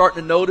people are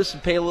starting to notice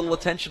and pay a little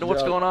attention to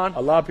what's going on?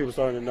 A lot of people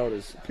starting to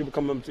notice. People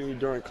come up to me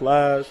during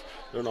class,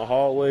 during the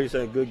hallway,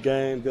 saying good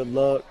game, good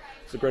luck.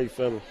 It's a great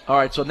feeling. All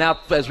right, so now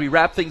as we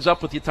wrap things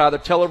up with you, Tyler,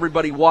 tell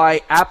everybody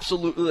why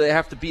absolutely they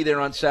have to be there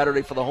on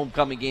Saturday for the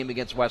homecoming game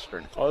against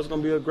Western. Oh, it's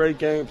going to be a great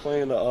game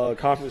playing the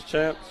conference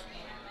champs.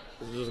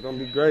 It's just going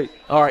to be great.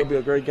 All right. It's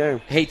going to be a great game.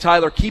 Hey,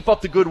 Tyler, keep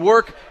up the good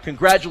work.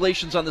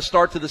 Congratulations on the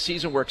start to the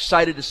season. We're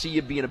excited to see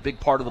you being a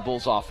big part of the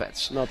Bulls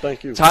offense. No,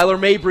 thank you. Tyler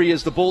Mabry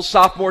is the Bulls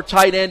sophomore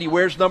tight end. He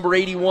wears number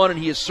 81, and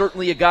he is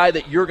certainly a guy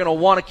that you're going to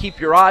want to keep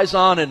your eyes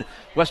on, and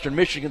Western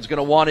Michigan's going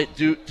to want it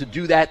to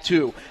do that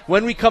too.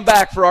 When we come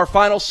back for our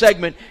final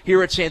segment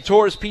here at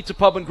Santora's Pizza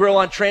Pub and Grill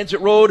on Transit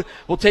Road,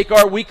 we'll take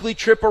our weekly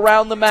trip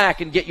around the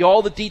MAC and get you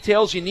all the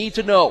details you need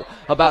to know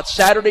about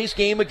Saturday's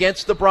game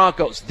against the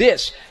Broncos.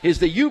 This is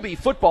the UB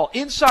Football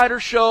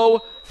Insider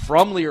Show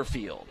from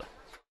Learfield.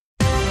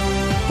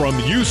 From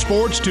U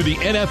Sports to the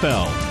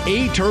NFL,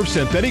 A-Turf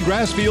synthetic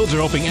grass fields are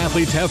helping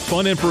athletes have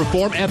fun and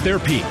perform at their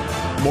peak.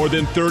 More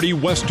than 30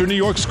 Western New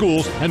York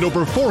schools and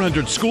over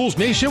 400 schools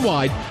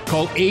nationwide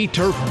call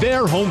A-Turf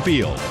their home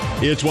field.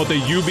 It's what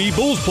the UB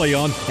Bulls play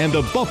on and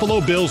the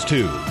Buffalo Bills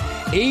too.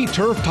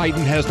 A-Turf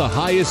Titan has the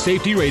highest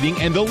safety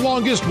rating and the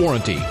longest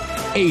warranty.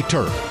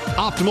 A-Turf,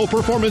 optimal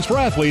performance for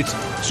athletes,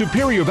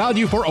 superior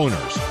value for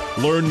owners.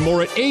 Learn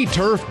more at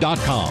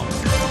aturf.com.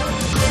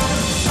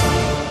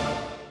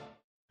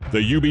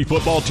 The UB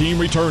football team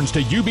returns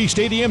to UB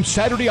Stadium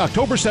Saturday,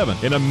 October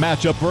 7th in a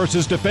matchup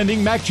versus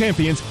defending MAC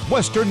champions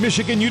Western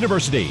Michigan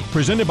University,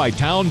 presented by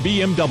Town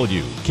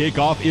BMW.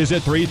 Kickoff is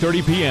at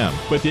 3:30 p.m.,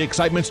 but the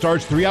excitement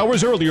starts 3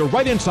 hours earlier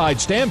right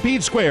inside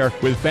Stampede Square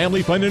with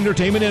family fun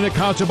entertainment and a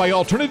concert by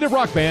alternative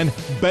rock band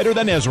Better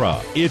Than Ezra.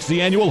 It's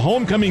the annual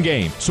homecoming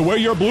game, so wear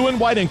your blue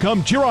and white and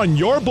come cheer on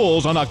your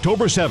Bulls on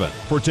October 7th.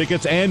 For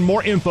tickets and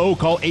more info,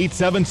 call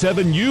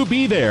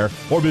 877-UB-THERE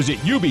or visit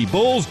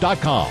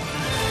UBBulls.com.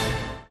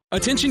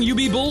 Attention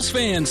UB Bulls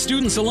fans,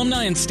 students,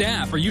 alumni, and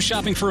staff. Are you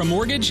shopping for a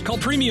mortgage? Call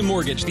Premium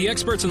Mortgage, the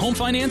experts in home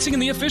financing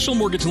and the official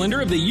mortgage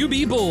lender of the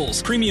UB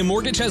Bulls. Premium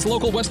Mortgage has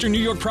local Western New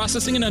York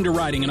processing and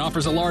underwriting and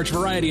offers a large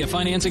variety of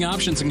financing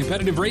options and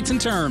competitive rates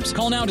and terms.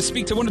 Call now to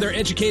speak to one of their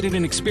educated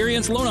and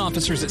experienced loan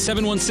officers at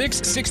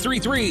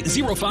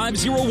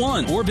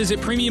 716-633-0501 or visit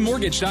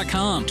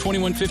premiummortgage.com.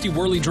 2150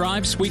 Worley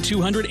Drive, Suite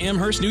 200,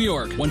 Amherst, New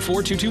York.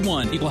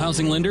 14221. Equal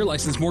housing lender,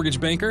 licensed mortgage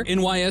banker,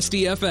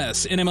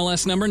 NYSDFS,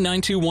 NMLS number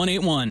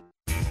 92181.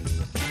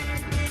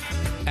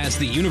 As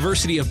the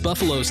University of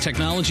Buffalo's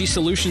technology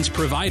solutions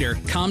provider,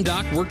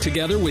 ComDoc worked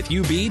together with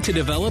UB to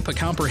develop a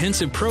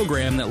comprehensive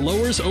program that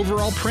lowers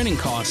overall printing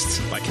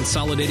costs by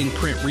consolidating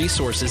print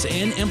resources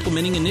and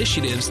implementing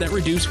initiatives that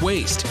reduce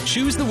waste.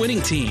 Choose the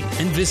winning team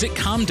and visit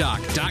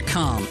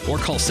comdoc.com or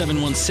call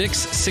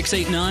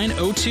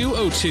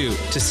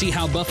 716-689-0202 to see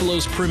how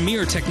Buffalo's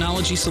premier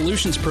technology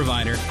solutions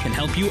provider can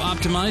help you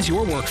optimize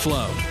your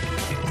workflow.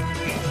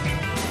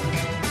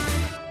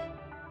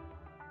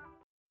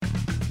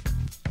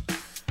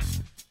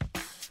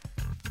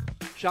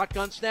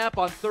 Shotgun snap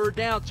on third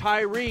down.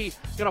 Tyree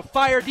going to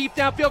fire deep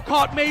downfield.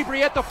 Caught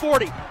Mabry at the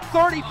 40,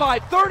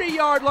 35,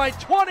 30-yard line,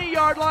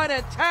 20-yard line,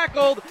 and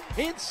tackled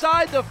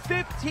inside the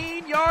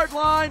 15-yard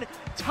line.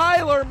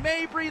 Tyler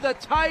Mabry, the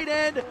tight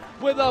end,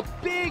 with a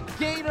big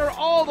gainer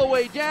all the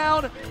way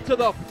down to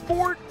the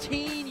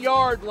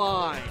 14-yard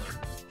line.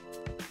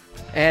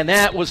 And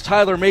that was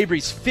Tyler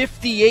Mabry's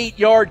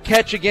 58-yard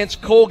catch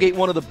against Colgate,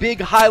 one of the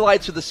big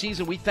highlights of the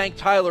season. We thank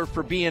Tyler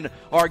for being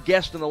our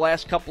guest in the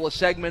last couple of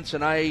segments,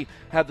 and I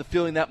have the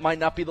feeling that might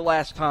not be the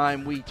last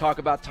time we talk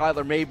about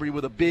Tyler Mabry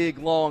with a big,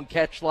 long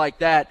catch like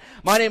that.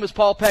 My name is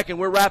Paul Peck, and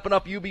we're wrapping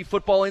up UB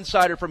Football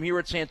Insider from here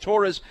at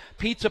Santora's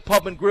Pizza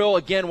Pub and Grill.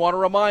 Again, want to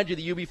remind you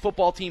the UB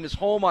football team is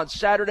home on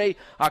Saturday,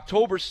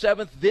 October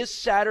 7th, this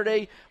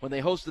Saturday, when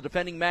they host the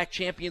defending MAC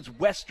champions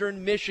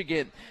Western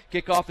Michigan.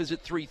 Kickoff is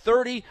at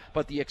 3:30,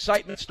 but the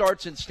excitement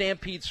starts in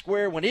Stampede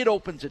Square when it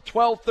opens at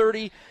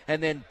 12:30,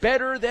 and then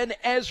Better Than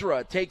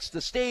Ezra takes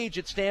the stage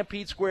at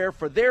Stampede Square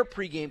for their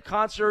pregame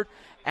concert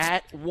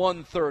at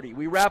 1:30.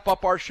 We wrap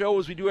up our show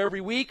as we do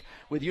every week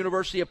with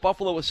University of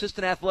Buffalo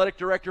Assistant Athletic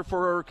Director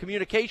for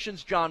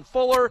Communications, John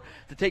Fuller,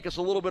 to take us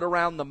a little bit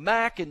around the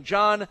MAC. And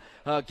John,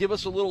 give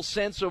us a little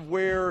sense of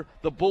where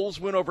the Bulls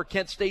win over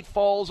Kent State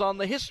falls on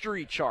the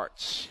history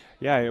charts.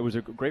 Yeah, it was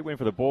a great win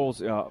for the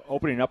Bulls.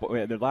 Opening up,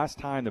 the last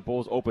time the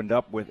Bulls opened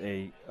up with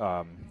a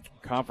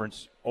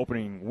conference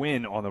opening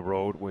win on the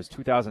road was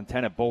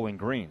 2010 at Bowling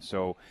Green.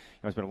 So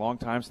it's been a long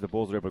time since the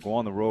Bulls were able to go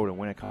on the road and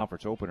win a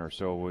conference opener.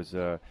 So it was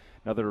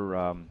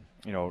another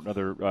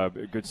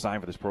good sign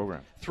for this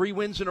program. 3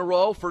 wins in a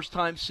row, first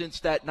time since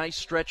that nice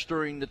stretch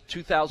during the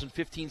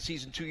 2015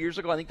 season 2 years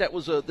ago. I think that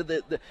was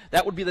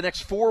that would be the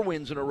next 4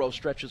 wins in a row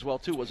stretch as well,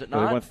 too, was it not?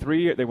 Well,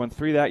 they won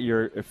three that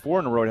year, 4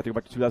 in a row. I think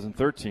back to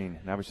 2013,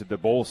 and obviously the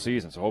bowl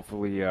season. So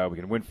hopefully we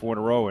can win 4 in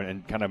a row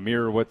and kind of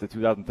mirror what the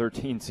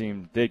 2013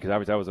 team did, because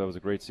obviously that was a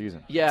great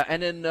season. Yeah,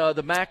 and then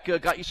the MAC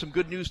got you some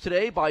good news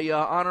today by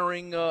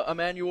honoring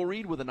Emmanuel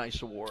Reed with a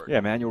nice award. Yeah,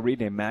 Emmanuel Reed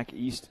named MAC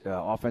East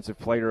Offensive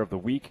Player of the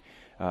Week.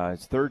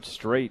 His third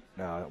straight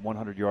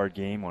 100-yard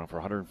game, went for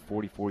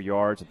 144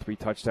 yards and 3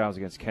 touchdowns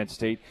against Kent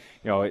State.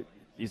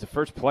 He's the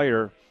first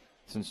player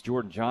since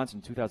Jordan Johnson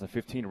in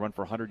 2015 to run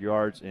for 100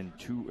 yards in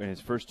his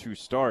first 2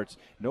 starts.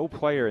 No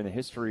player in the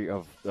history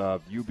of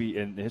UB,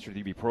 in the history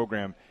of the UB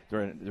program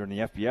during the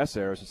FBS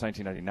era since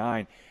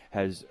 1999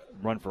 has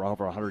run for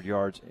over 100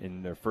 yards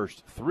in their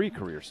first 3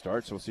 career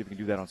starts. So we'll see if we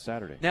can do that on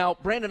Saturday. Now,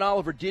 Brandon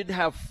Oliver did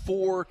have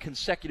 4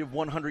 consecutive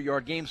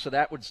 100-yard games, so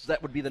that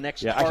would be the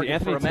next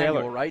target for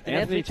Emmanuel, right? And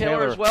Anthony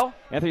Taylor as well?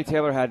 Anthony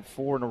Taylor had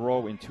 4 in a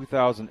row in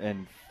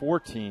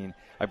 2014.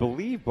 I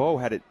believe Bo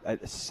had it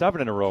at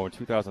 7 in a row in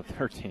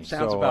 2013.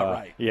 Sounds about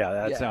right. Yeah,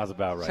 that sounds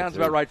about right. Sounds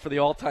about right for the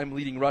all-time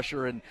leading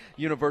rusher in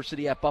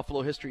University at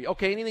Buffalo history.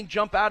 Okay, anything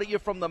jump out at you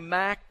from the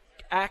MAC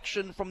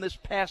action from this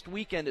past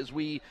weekend as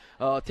we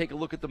take a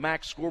look at the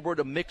MAC scoreboard,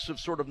 a mix of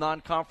sort of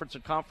non-conference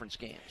and conference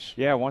games?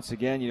 Yeah, once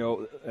again,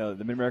 the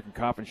Mid-American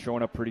Conference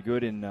showing up pretty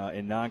good in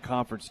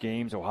non-conference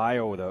games.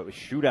 Ohio with a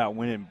shootout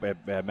win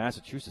at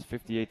Massachusetts,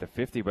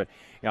 58-50. But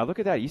look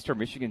at that Eastern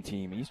Michigan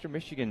team. Eastern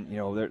Michigan,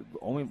 they're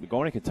only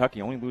going to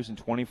Kentucky, only losing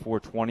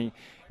 24-20.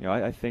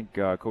 I think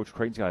Coach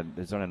Creighton's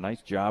has done a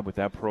nice job with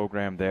that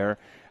program there.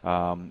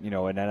 And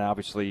then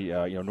obviously,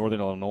 Northern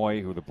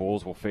Illinois, who the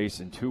Bulls will face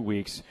in 2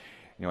 weeks.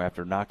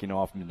 After knocking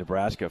off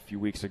Nebraska a few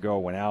weeks ago,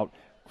 went out,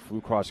 flew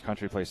cross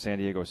country to play San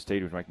Diego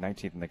State, who's ranked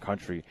 19th in the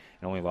country,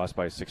 and only lost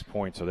by 6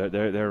 points. So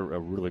they're a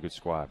really good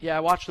squad. Yeah,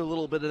 I watched a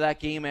little bit of that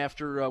game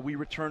after we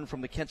returned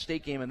from the Kent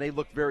State game, and they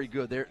looked very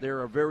good.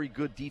 They're a very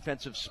good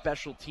defensive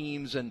special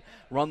teams and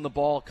run the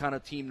ball kind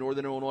of team.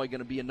 Northern Illinois going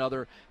to be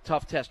another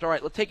tough test. All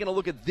right, let's take a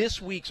look at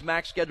this week's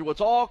MAC schedule.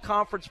 It's all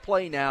conference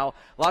play now.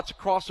 Lots of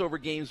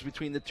crossover games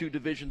between the 2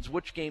 divisions.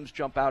 Which games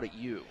jump out at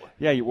you?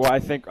 Yeah, well, I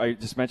think I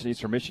just mentioned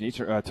Eastern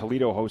Michigan.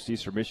 Toledo hosts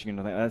Eastern Michigan,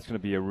 and that's going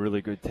to be a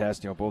really good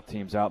test. Both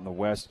teams out in the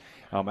West.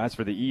 As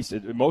for the East,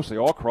 mostly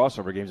all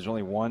crossover games. There's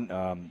only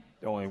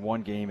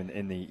one game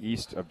in the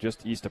East of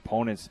just East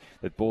opponents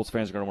that Bulls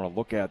fans are going to want to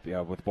look at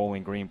with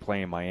Bowling Green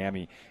playing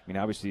Miami.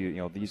 Obviously,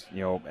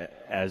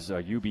 as a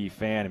UB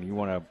fan, you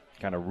want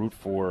to kind of root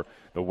for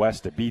the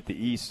West to beat the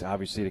East,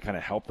 obviously, to kind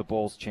of help the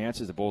Bulls'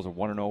 chances. The Bulls are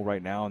 1-0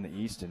 right now in the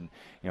East, and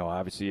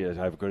obviously have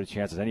as good a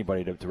chance as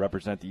anybody to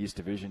represent the East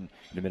Division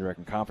in the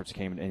Mid-American Conference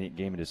game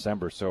in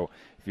December. So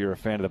if you're a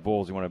fan of the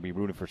Bulls, you want to be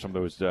rooting for some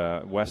of those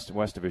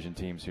West Division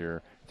teams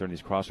here during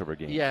these crossover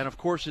games. Yeah, and of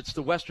course it's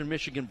the Western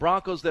Michigan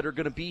Broncos that are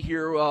going to be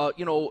here.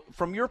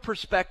 From your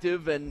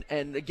perspective, and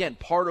again,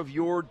 part of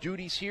your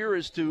duties here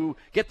is to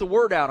get the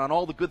word out on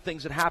all the good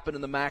things that happen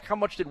in the MAC. How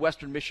much did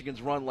Western Michigan's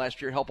run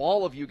last year help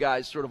all of you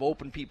guys sort of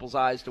open people's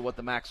eyes to what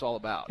the MAC's all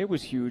about? It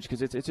was huge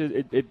because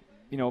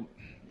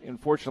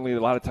unfortunately, a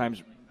lot of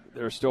times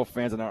there are still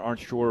fans that aren't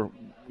sure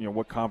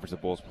what conference the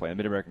Bulls play, the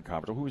Mid-American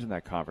Conference. Well, who's in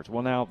that conference?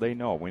 Well, now they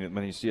know.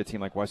 When you see a team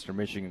like Western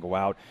Michigan go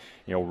out,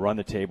 run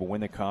the table,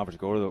 win the conference,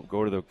 go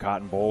to the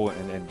Cotton Bowl,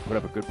 and put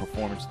up a good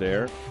performance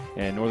there.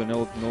 And Northern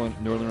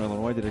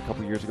Illinois did it a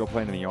couple of years ago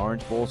playing in the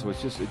Orange Bowl. So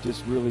it's just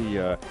really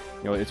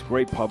it's a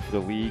great pub for the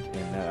league,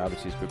 and that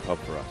obviously is a good pub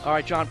for us. All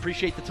right, John,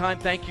 appreciate the time.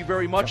 Thank you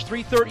very much.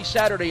 3:30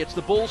 Saturday. It's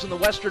the Bulls and the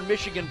Western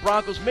Michigan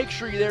Broncos. Make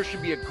sure you're there.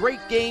 Should be a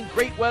great game,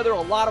 great weather, a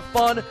lot of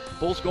fun.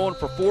 Bulls going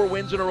for 4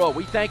 wins in a row.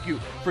 We thank you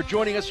for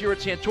joining us here at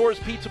Santora's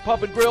Pizza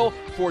Pub and Grill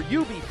for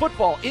UB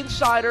Football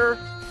Insider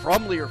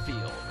from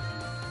Learfield.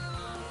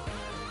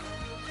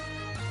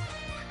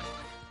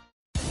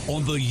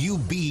 On the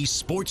UB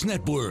Sports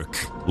Network,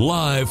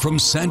 live from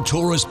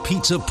Santora's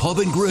Pizza Pub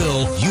and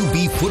Grill,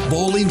 UB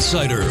Football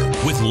Insider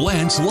with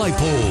Lance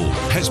Leipold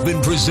has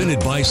been presented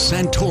by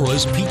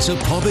Santora's Pizza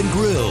Pub and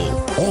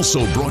Grill.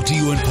 Also brought to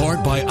you in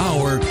part by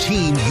our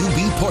Team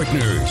UB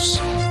partners.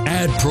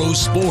 AdPro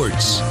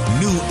Sports,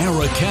 New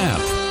Era Cap,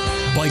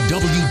 by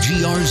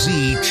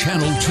WGRZ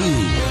Channel 2,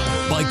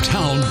 by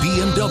Town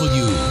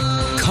BMW,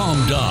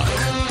 ComDoc,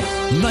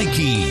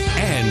 Nike,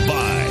 and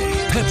by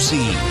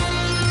Pepsi.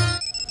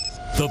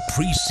 The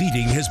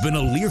preceding has been a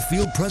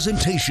Learfield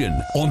presentation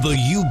on the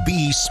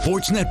UB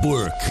Sports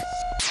Network.